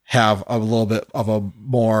have a little bit of a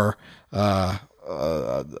more,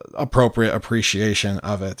 appropriate appreciation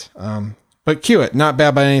of it. But cue it, not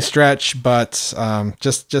bad by any stretch, but,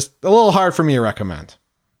 just a little hard for me to recommend.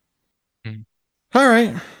 All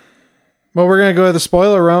right. Well, we're going to go to the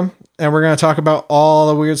spoiler room, and we're going to talk about all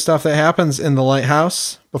the weird stuff that happens in the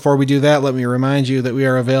Lighthouse. Before we do that, let me remind you that we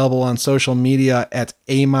are available on social media at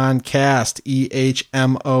AmonCast,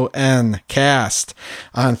 EHMON Cast,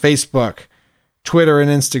 on Facebook, Twitter, and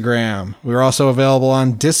Instagram. We're also available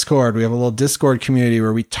on Discord. We have a little Discord community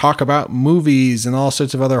where we talk about movies and all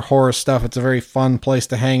sorts of other horror stuff. It's a very fun place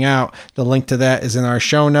to hang out. The link to that is in our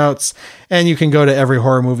show notes. And you can go to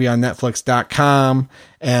everyhorrormovieonnetflix.com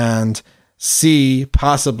and see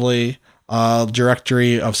possibly a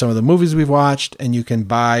directory of some of the movies we've watched, and you can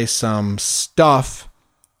buy some stuff.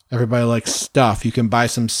 Everybody likes stuff. You can buy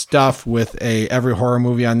some stuff with a Every Horror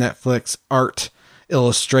Movie on Netflix art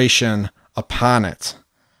illustration upon it.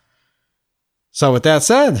 So with that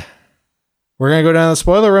said, we're going to go down to the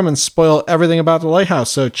spoiler room and spoil everything about the Lighthouse.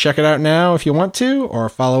 So check it out now if you want to, or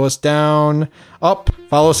follow us up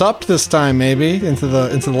this time maybe into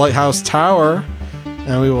the Lighthouse Tower.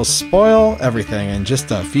 And we will spoil everything in just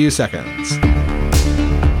a few seconds.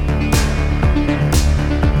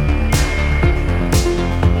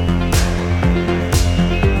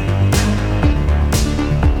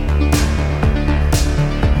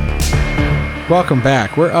 Welcome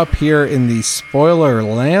back. We're up here in the spoiler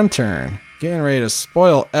lantern, getting ready to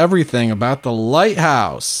spoil everything about the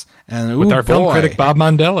Lighthouse. And with our film critic Bob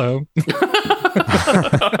Mondello.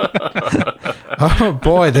 Oh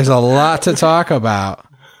boy, there's a lot to talk about.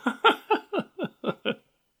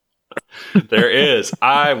 There is.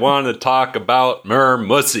 I want to talk about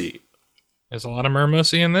Mermussy. There's a lot of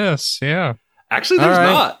Mermussy in this, yeah. Actually, there's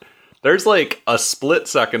not. There's like a split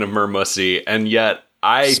second of Mermussy, and yet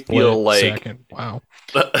I feel like... Wow.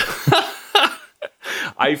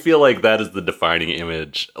 I feel like that is the defining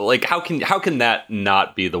image. Like, how can that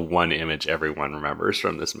not be the one image everyone remembers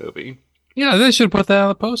from this movie? Yeah, they should put that on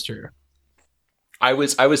the poster. I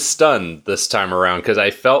was stunned this time around because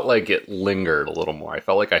I felt like it lingered a little more. I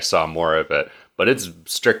felt like I saw more of it, but it's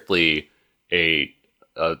strictly a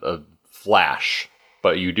flash.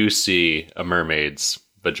 But you do see a mermaid's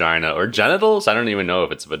vagina or genitals. I don't even know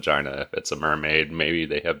if it's a vagina, if it's a mermaid. Maybe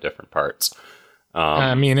they have different parts.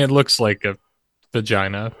 I mean, it looks like a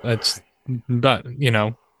vagina. It's not,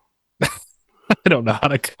 I don't know how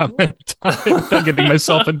to comment on it. I'm getting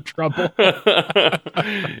myself in trouble.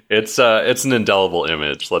 It's an indelible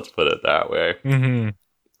image, let's put it that way. Mm-hmm.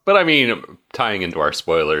 But I mean, tying into our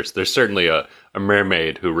spoilers, there's certainly a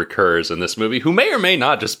mermaid who recurs in this movie, who may or may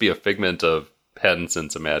not just be a figment of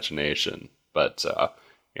Pattinson's imagination. But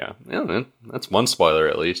yeah, that's one spoiler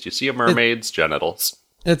at least. You see a mermaid's genitals.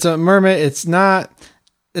 It's a mermaid. It's not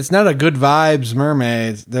a good vibes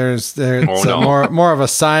mermaid. There's more of a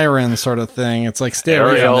siren sort of thing. It's like stay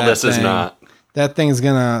away from that this thing. Is not. That thing's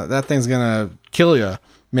gonna kill you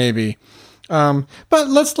maybe. But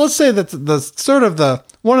let's say that the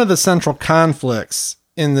one of the central conflicts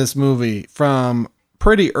in this movie from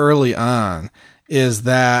pretty early on is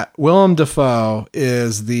that Willem Dafoe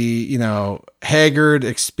is the, haggard,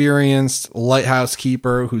 experienced lighthouse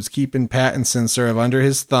keeper who's keeping Pattinson sort of under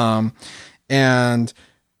his thumb. And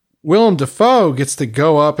Willem Dafoe gets to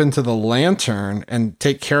go up into the lantern and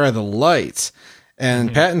take care of the lights.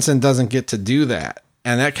 And Pattinson doesn't get to do that.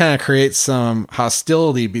 And that kind of creates some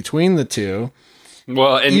hostility between the two.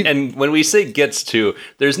 Well, and when we say gets to,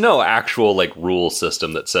 there's no actual rule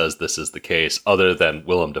system that says this is the case other than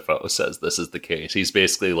Willem Dafoe says this is the case. He's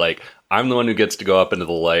basically like, I'm the one who gets to go up into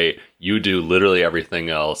the light. You do literally everything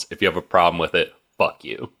else. If you have a problem with it, fuck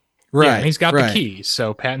you. Right. Yeah, and he's got the keys,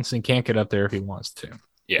 so Pattinson can't get up there if he wants to.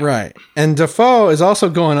 Yeah. Right. And Dafoe is also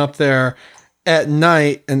going up there at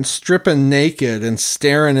night and stripping naked and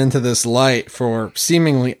staring into this light for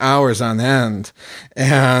seemingly hours on end.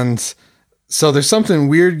 And so there's something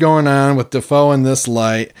weird going on with Dafoe in this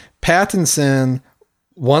light. Pattinson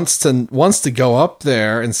wants to go up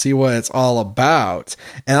there and see what it's all about.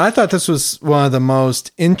 And I thought this was one of the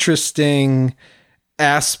most interesting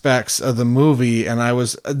aspects of the movie. And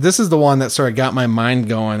this is the one that sort of got my mind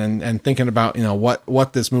going and thinking about,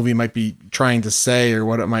 what this movie might be trying to say or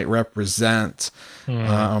what it might represent.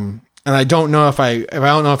 And I don't know if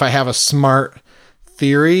I have a smart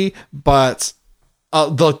theory, but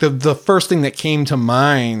the first thing that came to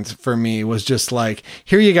mind for me was just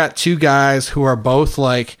here you got two guys who are both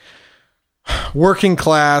working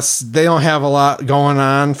class. They don't have a lot going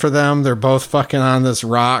on for them. They're both fucking on this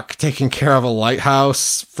rock, taking care of a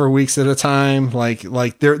lighthouse for weeks at a time.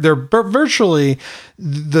 They're virtually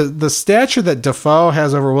the stature that Dafoe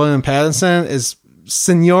has over William Pattinson is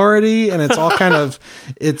seniority, and it's all kind of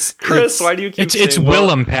Chris, why do you keep it's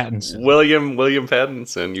Willem Pattinson? William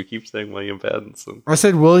Pattinson. You keep saying William Pattinson. I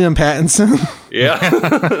said William Pattinson. Yeah.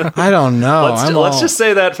 I don't know. Let's just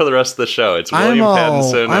say that for the rest of the show. It's William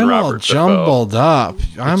Pattinson and Robert Dafoe. I'm all jumbled up.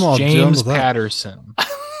 James Patterson.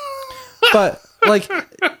 But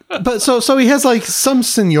so he has some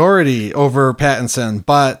seniority over Pattinson,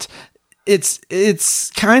 but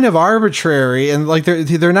it's kind of arbitrary, and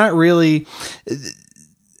they're not really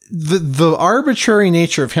the arbitrary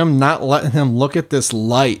nature of him not letting him look at this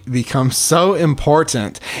light becomes so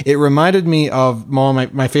important. It reminded me of one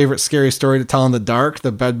of my favorite scary story to tell in the dark,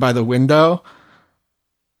 The Bed by the Window.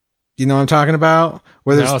 Do you know what I'm talking about?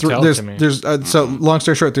 Where so long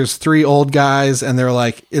story short, there's three old guys and they're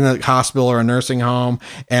in a hospital or a nursing home,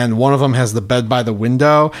 and one of them has the bed by the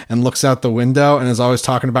window and looks out the window and is always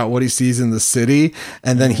talking about what he sees in the city.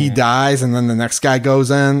 And then he dies, and then the next guy goes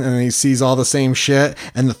in and he sees all the same shit.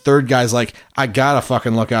 And the third guy's like, I gotta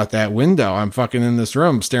fucking look out that window. I'm fucking in this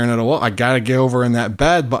room staring at a wall. I gotta get over in that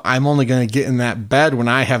bed, but I'm only gonna get in that bed when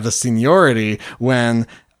I have the seniority, when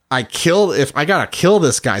if I gotta kill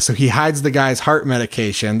this guy. So he hides the guy's heart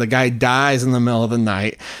medication. The guy dies in the middle of the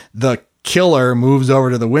night. The killer moves over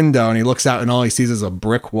to the window and he looks out and all he sees is a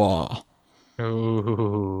brick wall.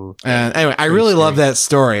 Ooh. And anyway, I really love that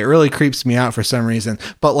story. It really creeps me out for some reason.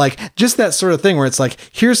 But just that sort of thing where it's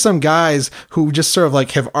here's some guys who just sort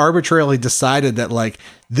of have arbitrarily decided that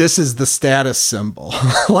this is the status symbol,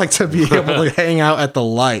 to be able to hang out at the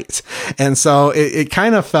light. And so it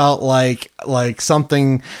kind of felt like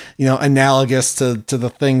something, analogous to the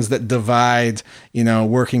things that divide,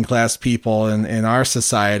 working class people in our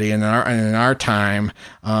society and in our time.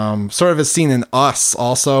 Sort of as seen in Us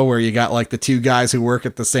also, where you got the two guys who work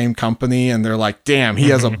at the same company and they're like, damn, he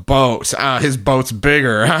has a boat. His boat's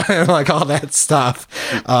bigger. And all that stuff.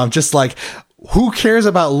 Who cares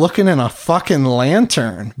about looking in a fucking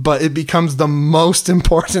lantern? But it becomes the most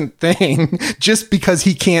important thing just because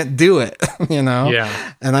he can't do it,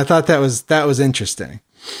 Yeah. And I thought that was interesting.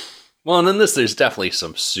 Well, and then there's definitely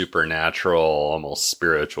some supernatural, almost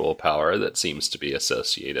spiritual power that seems to be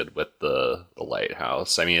associated with the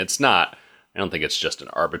lighthouse. I mean, I don't think it's just an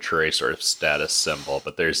arbitrary sort of status symbol,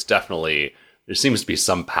 but there seems to be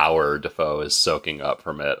some power Dafoe is soaking up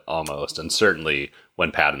from it almost. And certainly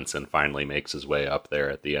when Pattinson finally makes his way up there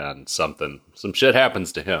at the end, some shit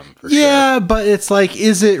happens to him. For yeah, sure. But it's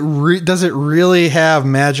does it really have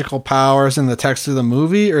magical powers in the text of the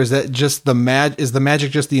movie? Or is that just is the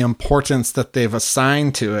magic just the importance that they've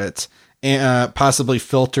assigned to it, possibly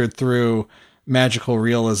filtered through magical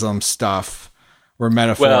realism stuff where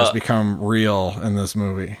metaphors become real in this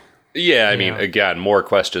movie? Yeah, I mean, again, more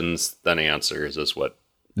questions than answers is what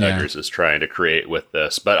Eggers is trying to create with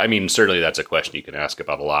this. But I mean, certainly that's a question you can ask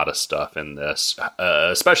about a lot of stuff in this,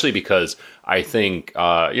 especially because I think,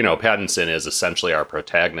 Pattinson is essentially our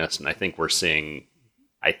protagonist. And I think we're seeing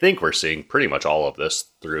I think we're seeing pretty much all of this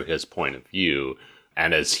through his point of view.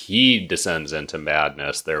 And as he descends into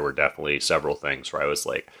madness, there were definitely several things where I was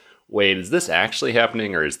like, wait, is this actually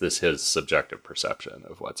happening, or is this his subjective perception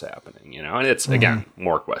of what's happening? You know, and it's, again,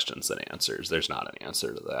 more questions than answers. There's not an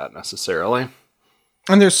answer to that necessarily.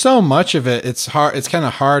 And there's so much of it. It's kind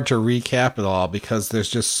of hard to recap it all because there's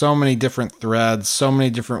just so many different threads, so many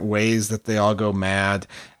different ways that they all go mad.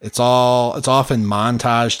 It's often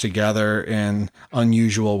montaged together in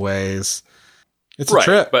unusual ways. It's a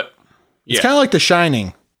trip, but it's kind of like The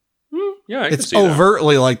Shining. Yeah, it's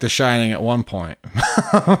overtly like The Shining at one point,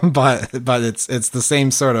 but it's the same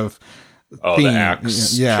sort of theme. The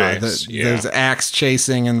axe chase. There's axe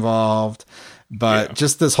chasing involved. But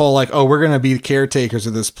just this whole like, oh, we're going to be caretakers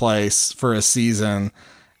of this place for a season.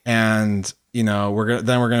 And, you know, we're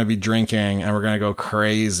going to be drinking and we're going to go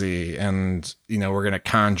crazy. And, you know, we're going to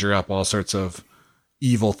conjure up all sorts of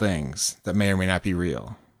evil things that may or may not be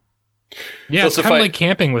real. Yeah, it's kind of like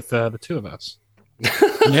camping with the two of us.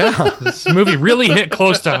 Yeah, this movie really hit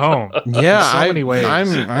close to home. Yeah, in so many ways.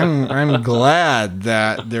 I'm glad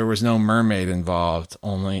that there was no mermaid involved.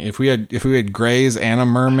 Only if we had Grays and a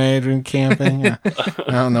mermaid in camping, I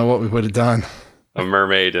don't know what we would have done. A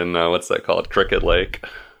mermaid in what's that called? Crooked Lake.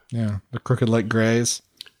 Yeah, the Crooked Lake Grays.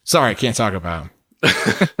 Sorry, I can't talk about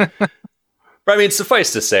them. But I mean,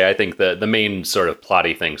 suffice to say, I think the main sort of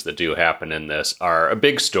plotty things that do happen in this are a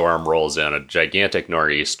big storm rolls in, a gigantic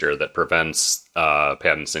nor'easter that prevents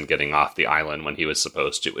Pattinson getting off the island when he was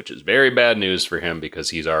supposed to, which is very bad news for him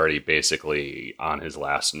because he's already basically on his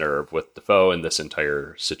last nerve with Dafoe in this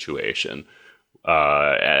entire situation.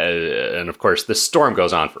 And of course, this storm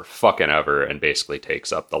goes on for fucking ever and basically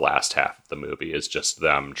takes up the last half of the movie. Is just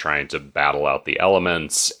them trying to battle out the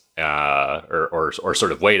elements. Or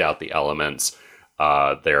sort of wait out the elements.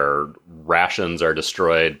 Their rations are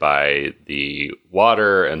destroyed by the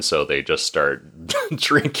water, and so they just start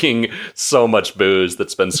drinking so much booze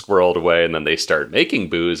that's been squirreled away, and then they start making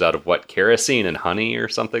booze out of kerosene and honey or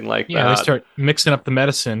something like that. Yeah, they start mixing up the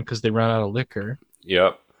medicine because they run out of liquor.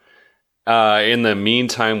 Yep. In the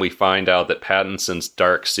meantime, we find out that Pattinson's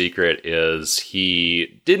dark secret is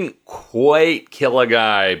he didn't quite kill a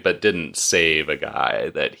guy, but didn't save a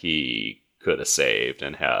guy that he could have saved,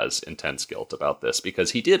 and has intense guilt about this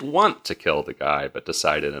because he did want to kill the guy, but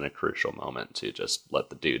decided in a crucial moment to just let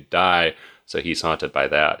the dude die. So he's haunted by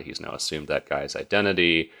that. He's now assumed that guy's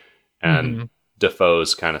identity, and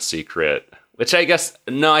Dafoe's kind of secret, which I guess,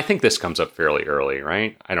 no, I think this comes up fairly early,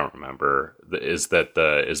 right? I don't remember. Is that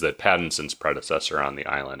Pattinson's predecessor on the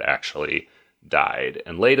island actually died?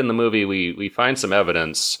 And late in the movie, we find some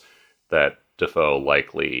evidence that Dafoe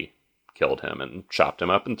likely killed him and chopped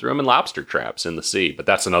him up and threw him in lobster traps in the sea. But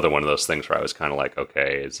that's another one of those things where I was kind of like,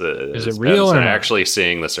 okay, is it real or actually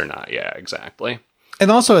seeing this or not? Yeah, exactly.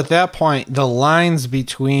 And also at that point, the lines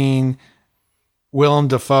between Willem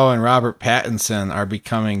Dafoe and Robert Pattinson are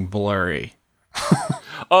becoming blurry.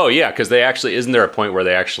 Oh yeah, because they actually, isn't there a point where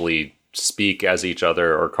they actually speak as each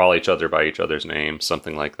other or call each other by each other's name,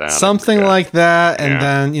 something like that? Something like that. And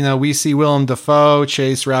then, you know, we see Willem Dafoe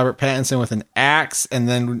chase Robert Pattinson with an axe, and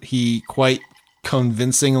then he quite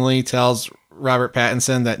convincingly tells Robert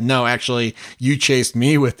Pattinson that, no, actually, you chased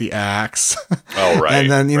me with the axe. Oh, right.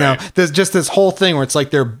 And then, you know, there's just this whole thing where it's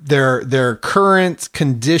like their current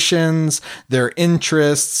conditions, their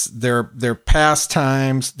interests, their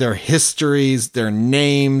pastimes, their histories, their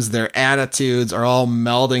names, their attitudes are all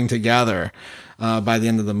melding together by the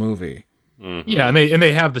end of the movie. Mm-hmm. Yeah, and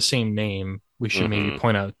they have the same name. We should maybe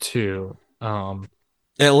point out too.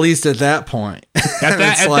 At least at that point.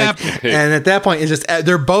 And at that point, it's just,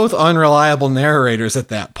 they're both unreliable narrators at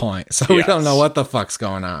that point. So we don't know what the fuck's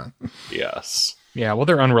going on. Yes. Yeah, well,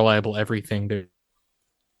 they're unreliable everything. They're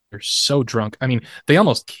so drunk. I mean, they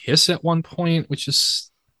almost kiss at one point, which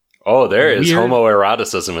is there is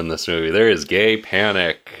homoeroticism in this movie. There is gay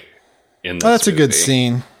panic in this that's movie. A good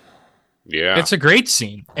scene. Yeah. It's a great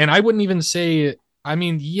scene. And I wouldn't even say, I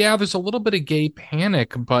mean, yeah, there's a little bit of gay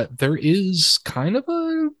panic, but there is kind of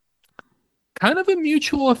a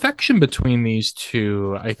mutual affection between these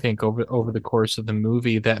two, I think, over the course of the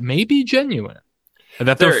movie that may be genuine, and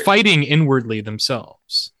that they're fighting inwardly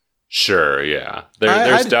themselves. Sure, yeah.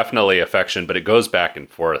 There's definitely affection, but it goes back and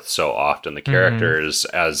forth so often. The characters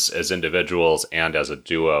as individuals and as a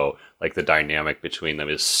duo, like the dynamic between them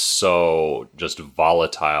is so just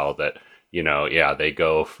volatile that, you know, they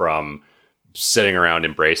go from sitting around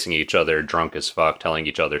embracing each other, drunk as fuck, telling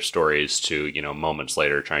each other stories, to, you know, moments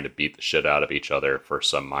later trying to beat the shit out of each other for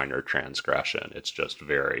some minor transgression. It's just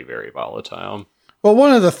very, very volatile. Well,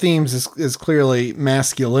 one of the themes is clearly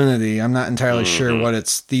masculinity. I'm not entirely sure what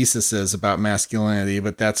its thesis is about masculinity,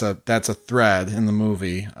 but that's a thread in the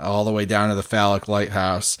movie all the way down to the phallic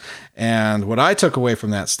lighthouse. And what I took away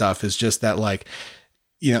from that stuff is just that, like,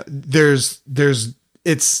 you know,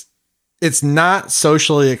 it's not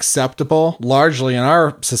socially acceptable largely in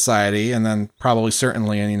our society, and then probably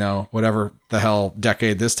certainly in, you know, whatever the hell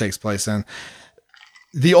decade this takes place in.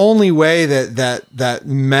 The only way that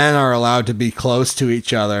men are allowed to be close to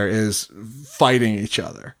each other is fighting each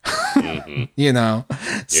other, you know?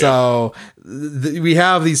 Yeah. So we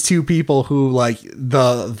have these two people who, like,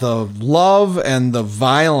 the love and the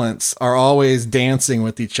violence are always dancing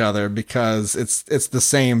with each other because it's the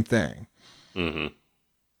same thing. Mm-hmm.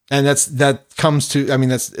 And that's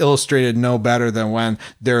illustrated no better than when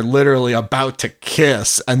they're literally about to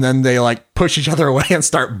kiss and then they, like, push each other away and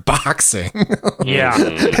start boxing. Yeah.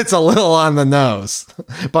 It's a little on the nose,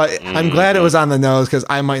 but I'm glad it was on the nose because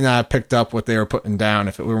I might not have picked up what they were putting down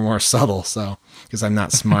if it were more subtle. So, because I'm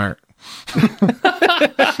not smart.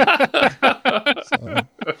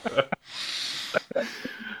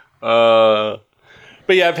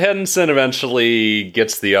 But yeah, Pattinson eventually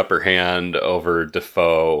gets the upper hand over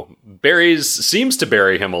Defoe. Seems to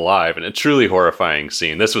bury him alive in a truly horrifying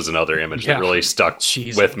scene. This was another image that really stuck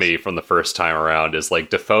with me from the first time around. Is like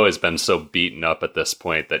Defoe has been so beaten up at this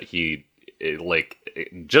point that he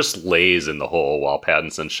just lays in the hole while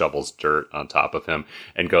Pattinson shovels dirt on top of him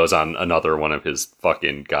and goes on another one of his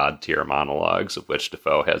fucking god tier monologues, of which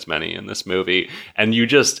Defoe has many in this movie. And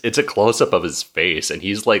it's a close up of his face and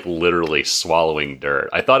he's like literally swallowing dirt.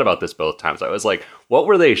 I thought about this both times. I was like, what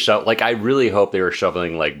were they I really hope they were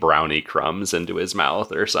shoveling like brownie crumbs into his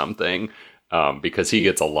mouth or something. Because he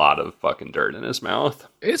gets a lot of fucking dirt in his mouth.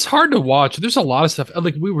 It's hard to watch. There's a lot of stuff.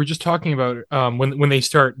 Like we were just talking about when they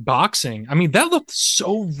start boxing. I mean, that looked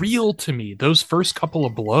so real to me. Those first couple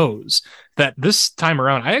of blows. That this time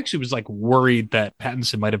around, I actually was like worried that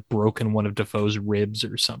Pattinson might have broken one of Defoe's ribs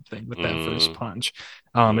or something with that first punch.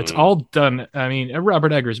 It's all done. I mean,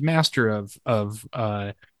 Robert Eggers, master of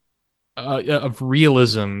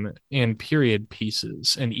realism in period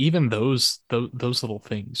pieces, and even those little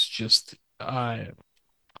things just.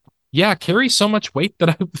 Carry so much weight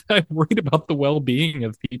that I'm worried about the well-being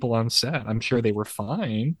of people on set. I'm sure they were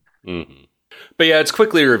fine. Mm-hmm. But yeah, it's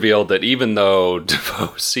quickly revealed that even though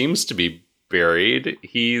Defoe seems to be buried,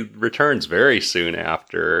 he returns very soon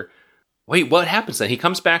after. Wait, what happens then? He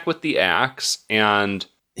comes back with the axe and...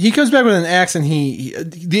 He comes back with an axe, and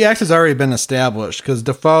the axe has already been established because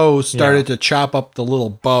Defoe started to chop up the little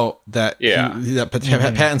boat that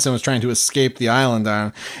Pattinson was trying to escape the island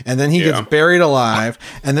on, and then he gets buried alive,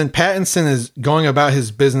 and then Pattinson is going about his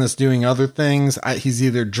business doing other things. He's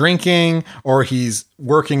either drinking or he's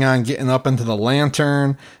working on getting up into the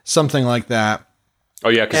lantern, something like that. Oh,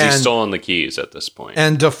 yeah, because he's stolen the keys at this point.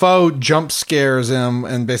 And Defoe jump scares him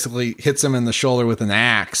and basically hits him in the shoulder with an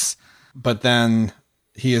axe, but then...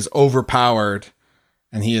 he is overpowered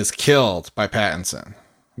and he is killed by Pattinson.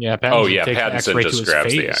 Yeah, Pattinson just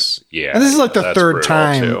grabs the axe. Yeah. And this is like the third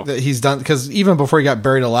time that he's done, because even before he got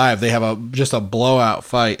buried alive, they have just a blowout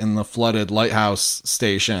fight in the flooded lighthouse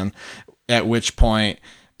station, at which point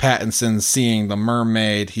Pattinson's seeing the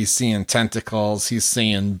mermaid, he's seeing tentacles, he's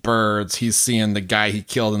seeing birds, he's seeing the guy he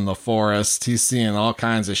killed in the forest, he's seeing all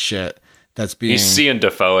kinds of shit. He's seeing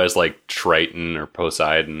Defoe as like Triton or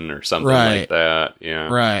Poseidon or something like that. Yeah.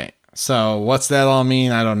 Right. So what's that all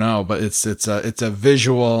mean? I don't know, but it's a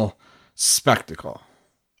visual spectacle.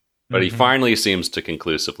 But he finally seems to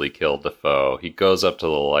conclusively kill Defoe. He goes up to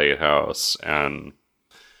the lighthouse and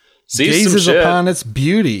sees gazes some shit. Upon its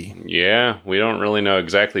beauty. Yeah, we don't really know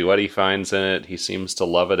exactly what he finds in it. He seems to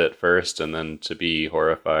love it at first, and then to be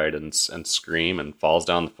horrified and scream, and falls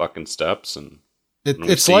down the fucking steps and.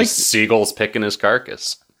 It's like seagulls picking his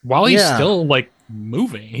carcass while he's still like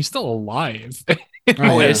moving. He's still alive.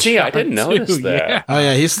 Is he? I didn't notice that. Yeah. Oh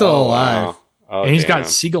yeah, he's still alive. Wow. Oh, and he's got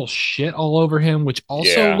seagull shit all over him, which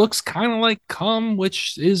also looks kind of like cum,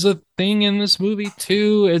 which is a thing in this movie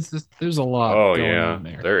too. There's a lot. Going on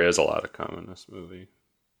there. There is a lot of cum in this movie.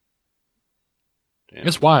 Damn.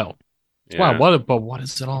 It's wild. It's wild. What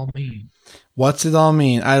does it all mean? What's it all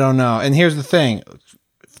mean? I don't know. And here's the thing: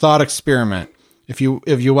 thought experiment. If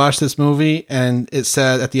you watch this movie and it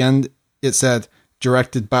said at the end, it said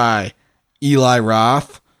directed by Eli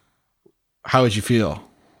Roth, how would you feel?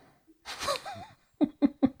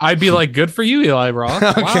 I'd be like, good for you, Eli Roth.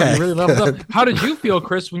 Okay. Wow, you really leveled up. How did you feel,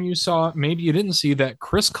 Chris, when you saw, maybe you didn't see that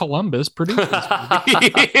Chris Columbus produced this movie?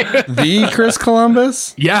 The Chris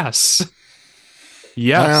Columbus? Yes.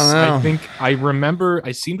 Yes, I think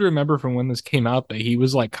I seem to remember from when this came out that he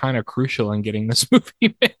was like kind of crucial in getting this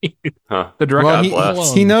movie made. Huh. The director,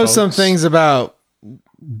 he knows some things about.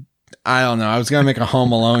 I don't know. I was gonna make a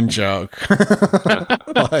Home Alone joke.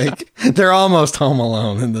 Like they're almost Home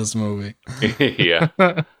Alone in this movie. Yeah.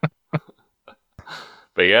 But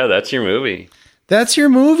yeah, that's your movie. That's your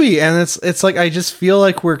movie, and it's like I just feel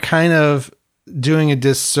like we're kind of doing a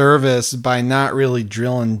disservice by not really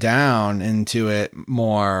drilling down into it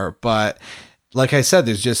more. But like I said,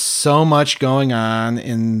 there's just so much going on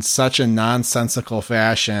in such a nonsensical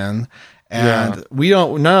fashion. And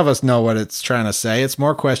none of us know what it's trying to say. It's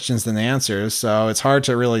more questions than answers. So it's hard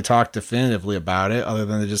to really talk definitively about it other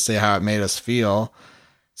than to just say how it made us feel.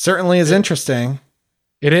 Certainly is interesting.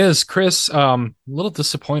 It is, Chris. A little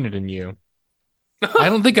disappointed in you. I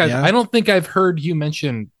don't think I've heard you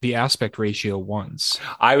mention the aspect ratio once.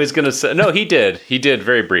 I was going to say, no, he did. He did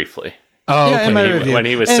very briefly. Oh, okay. When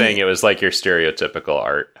he was saying it was like your stereotypical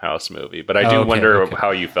art house movie, but I do wonder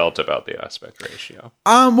how you felt about the aspect ratio.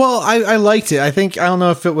 Well, I liked it. I don't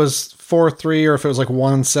know if it was 4:3 or if it was like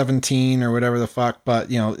 1:17 or whatever the fuck, but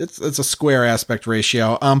it's a square aspect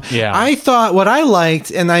ratio. I thought what I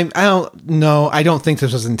liked, and I don't know, I don't think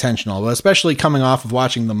this was intentional, but especially coming off of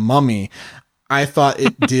watching The Mummy, I thought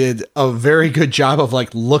it did a very good job of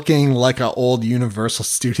like looking like an old Universal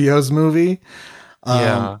Studios movie.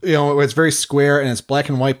 It's very square and it's black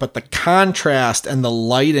and white, but the contrast and the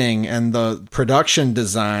lighting and the production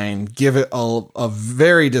design give it a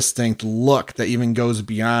very distinct look that even goes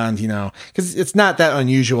beyond, because it's not that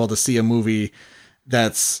unusual to see a movie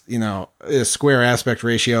that's, a square aspect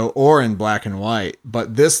ratio or in black and white,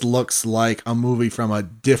 but this looks like a movie from a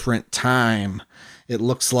different time. It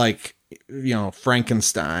looks like,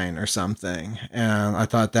 Frankenstein or something. And I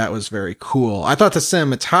thought that was very cool. I thought the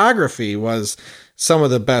cinematography was some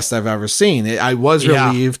of the best I've ever seen. I was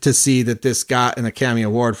relieved to see that this got an Academy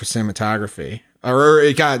Award for cinematography, or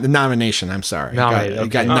it got the nomination. I'm sorry. It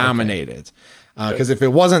got nominated. Because if it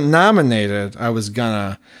wasn't nominated, I was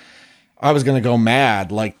gonna go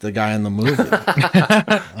mad like the guy in the movie.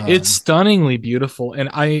 It's stunningly beautiful. And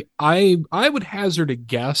I would hazard a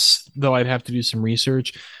guess, though I'd have to do some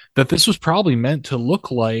research, that this was probably meant to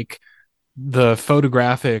look like the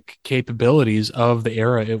photographic capabilities of the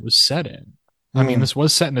era it was set in. I mean, this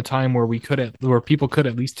was set in a time where people could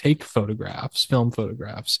at least take photographs, film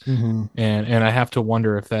photographs. Mm-hmm. And I have to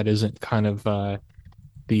wonder if that isn't kind of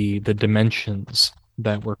the dimensions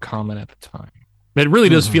that were common at the time. But it really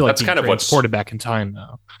does feel like it's kind of transported back in time,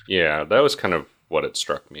 though. Yeah, that was kind of what it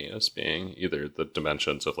struck me as being, either the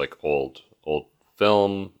dimensions of like old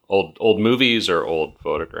film, old movies, or old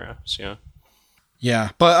photographs. Yeah,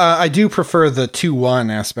 but I do prefer the 2:1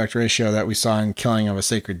 aspect ratio that we saw in Killing of a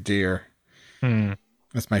Sacred Deer.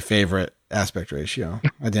 That's my favorite aspect ratio.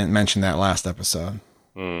 I didn't mention that last episode.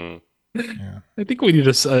 Yeah. I think we need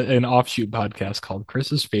an offshoot podcast called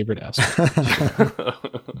Chris's favorite aspect ratio.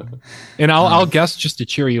 And I'll guess just to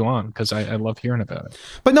cheer you on, because I love hearing about it.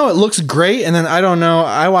 But no, it looks great. And then I don't know,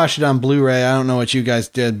 I watched it on Blu-ray. I don't know what you guys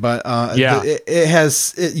did, but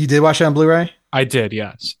you did watch it on Blu-ray? I did,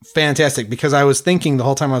 yes. Fantastic, because I was thinking the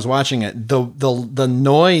whole time I was watching it, the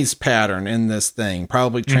noise pattern in this thing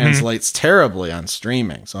probably translates terribly on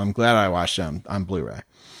streaming. So I'm glad I watched it on Blu-ray.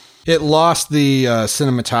 It lost the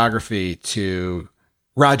cinematography to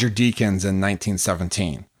Roger Deakins in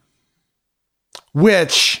 1917,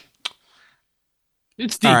 which...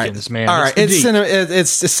 It's Deakins, man. All right, it's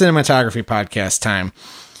a cinematography podcast time.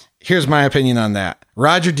 Here's my opinion on that.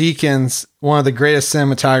 Roger Deakins, one of the greatest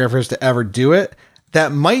cinematographers to ever do it.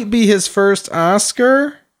 That might be his first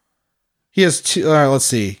Oscar. He has two. Let's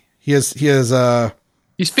see. He has.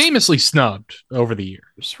 He's famously snubbed over the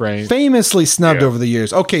years, right? Famously snubbed over the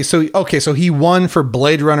years. Okay, so he won for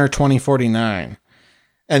Blade Runner 2049,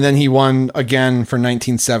 and then he won again for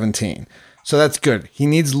 1917. So that's good. He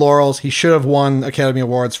needs laurels. He should have won Academy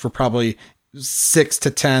Awards for probably 6 to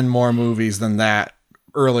 10 more movies than that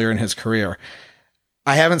earlier in his career.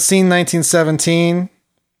 I haven't seen 1917,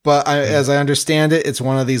 but as I understand it, it's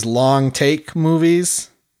one of these long take movies,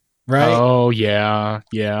 right? Oh, yeah.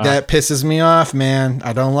 That pisses me off, man.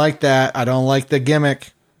 I don't like that. I don't like the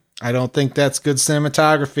gimmick. I don't think that's good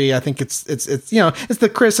cinematography. I think it's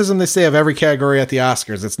the criticism they say of every category at the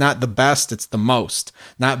Oscars. It's not the best, it's the most.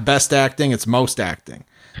 Not best acting, it's most acting.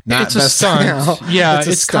 Not it's best, a stunt.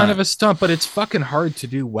 It's kind of a stunt, but it's fucking hard to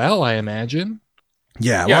do well, I imagine.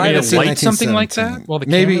 Yeah, well, I mean, to light something like that while the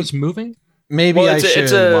camera's moving. Maybe I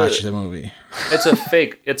should watch the movie. It's a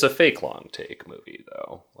fake long take movie,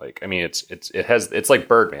 though. Like, I mean, it's like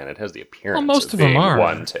Birdman. It has the appearance. Well, most of them are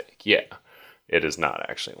one take. Yeah, it is not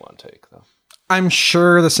actually one take, though. I'm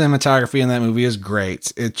sure the cinematography in that movie is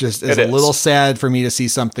great. It just is a little sad for me to see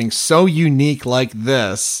something so unique like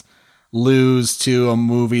this lose to a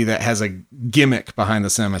movie that has a gimmick behind the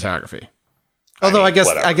cinematography. Although I guess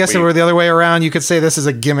if it were the other way around, you could say this is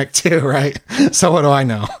a gimmick too, right? So what do I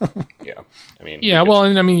know? Yeah.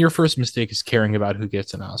 I mean, your first mistake is caring about who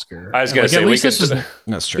gets an Oscar. I was going to say,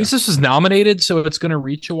 that's true. At least this was nominated, so it's going to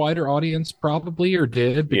reach a wider audience, probably, or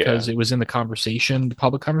did, because it was in the conversation, the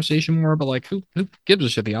public conversation more. But like, who gives a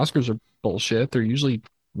shit? The Oscars are bullshit. They're usually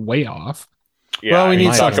way off. Yeah, well, we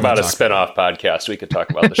need to talk about a spin-off podcast. We could talk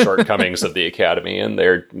about the shortcomings of the Academy and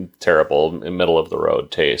their terrible, middle of the road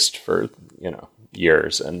taste for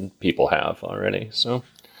years, and people have already. So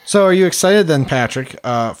are you excited then, Patrick,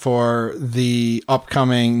 for the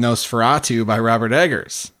upcoming Nosferatu by Robert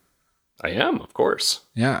Eggers? I am, of course.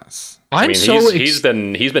 Yes. He's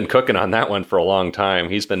been cooking on that one for a long time.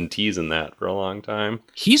 He's been teasing that for a long time.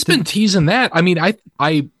 He's been teasing that. I mean,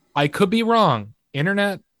 I could be wrong.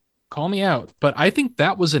 Internet, call me out, but I think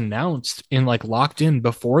that was announced and like locked in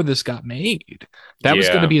before this got made. That was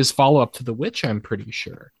going to be his follow-up to The Witch, I'm pretty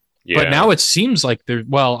sure. Yeah. But now it seems like there's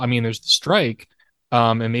the strike,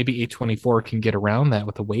 and maybe A24 can get around that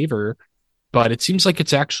with a waiver, but it seems like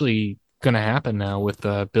it's actually going to happen now with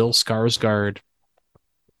Bill Skarsgård.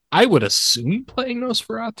 I would assume playing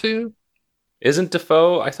Nosferatu. Isn't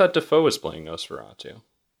Defoe? I thought Defoe was playing Nosferatu.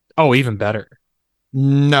 Oh, even better.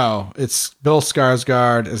 No, it's Bill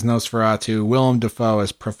Skarsgård as Nosferatu. Willem Dafoe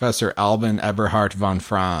as Professor Alban Eberhard von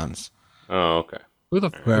Franz. Oh, okay.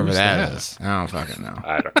 Whoever that is. I don't fucking know.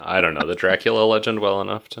 I don't know the Dracula legend well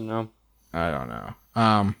enough to know. I don't know.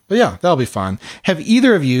 But yeah, that'll be fun. Have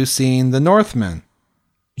either of you seen The Northman?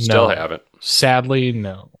 Still haven't. Sadly,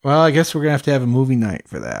 no. Well, I guess we're gonna have to have a movie night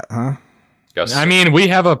for that, huh? I mean, we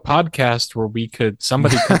have a podcast where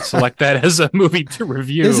somebody could select that as a movie to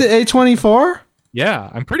review. Is it A24? Yeah,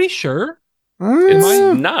 I'm pretty sure.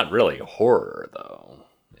 It's not really horror, though.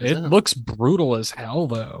 It looks brutal as hell,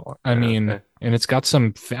 though. I mean, and it's got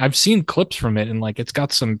some... I've seen clips from it, and like it's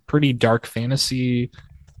got some pretty dark fantasy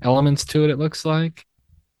elements to it, it looks like.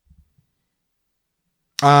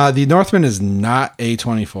 The Northman is not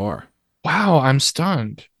A24. Wow, I'm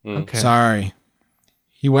stunned. Okay. Sorry.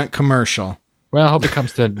 He went commercial. Well, I hope it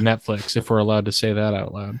comes to Netflix, if we're allowed to say that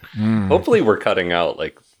out loud. Hopefully we're cutting out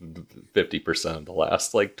like 50% of the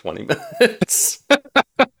last like 20 minutes.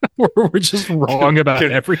 We're just wrong about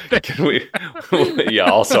everything. Can we?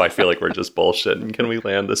 Yeah. Also, I feel like we're just bullshitting. Can we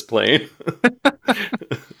land this plane?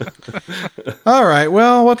 All right.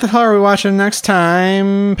 Well, what the hell are we watching next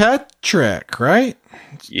time? Patrick, right?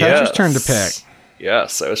 Patrick's turn to pick.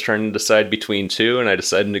 Yes, I was trying to decide between two, and I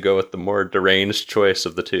decided to go with the more deranged choice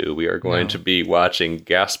of the two. We are going to be watching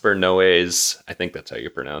Gaspar Noé's, I think that's how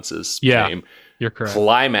you pronounce his name. You're correct.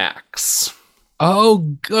 Climax. Oh,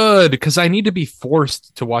 good, because I need to be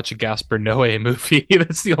forced to watch a Gaspar Noé movie.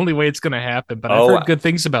 That's the only way it's going to happen, but I've heard good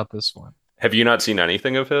things about this one. Have you not seen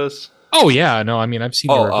anything of his? Oh, yeah, no, I mean, I've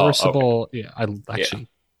seen Irreversible. Okay. Yeah, I actually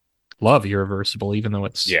love Irreversible, even though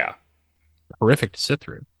it's horrific to sit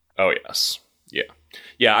through. Oh, yes.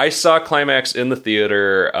 Yeah, I saw Climax in the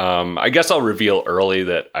theater. I guess I'll reveal early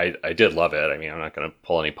that I did love it. I mean, I'm not going to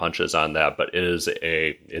pull any punches on that, but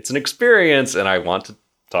it's an experience, and I want to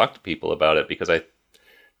talk to people about it because I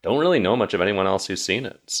don't really know much of anyone else who's seen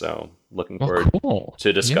it. So looking forward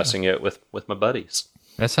to discussing it with my buddies.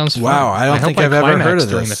 That sounds fun. Wow, I don't think I've ever heard of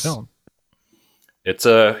this. The film. It's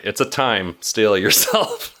a time. Steel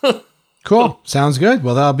yourself. Cool. Sounds good.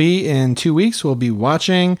 Well, that'll be in 2 weeks. We'll be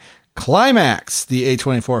watching Climax, the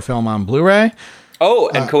A24 film on Blu-ray. Oh,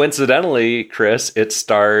 and coincidentally, Chris, it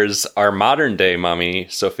stars our modern day mummy,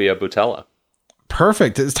 Sofia Boutella.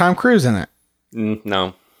 Perfect. Is Tom Cruise in it?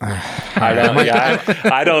 No. I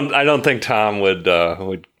don't think Tom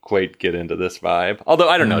would quite get into this vibe. Although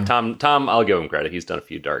I don't know. Tom, I'll give him credit. He's done a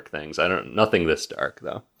few dark things. Nothing this dark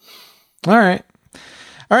though. All right.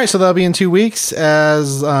 So that'll be in 2 weeks.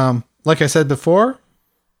 As like I said before,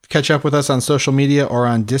 catch up with us on social media or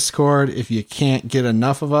on Discord if you can't get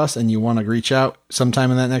enough of us and you want to reach out sometime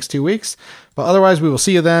in that next 2 weeks. But otherwise, we will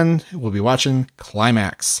see you then. We'll be watching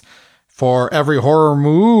Climax. For every horror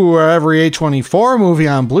movie or every A24 movie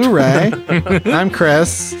on Blu-ray, I'm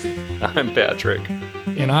Chris. I'm Patrick.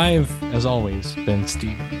 And I've, as always, been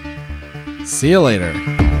Steven. See you later.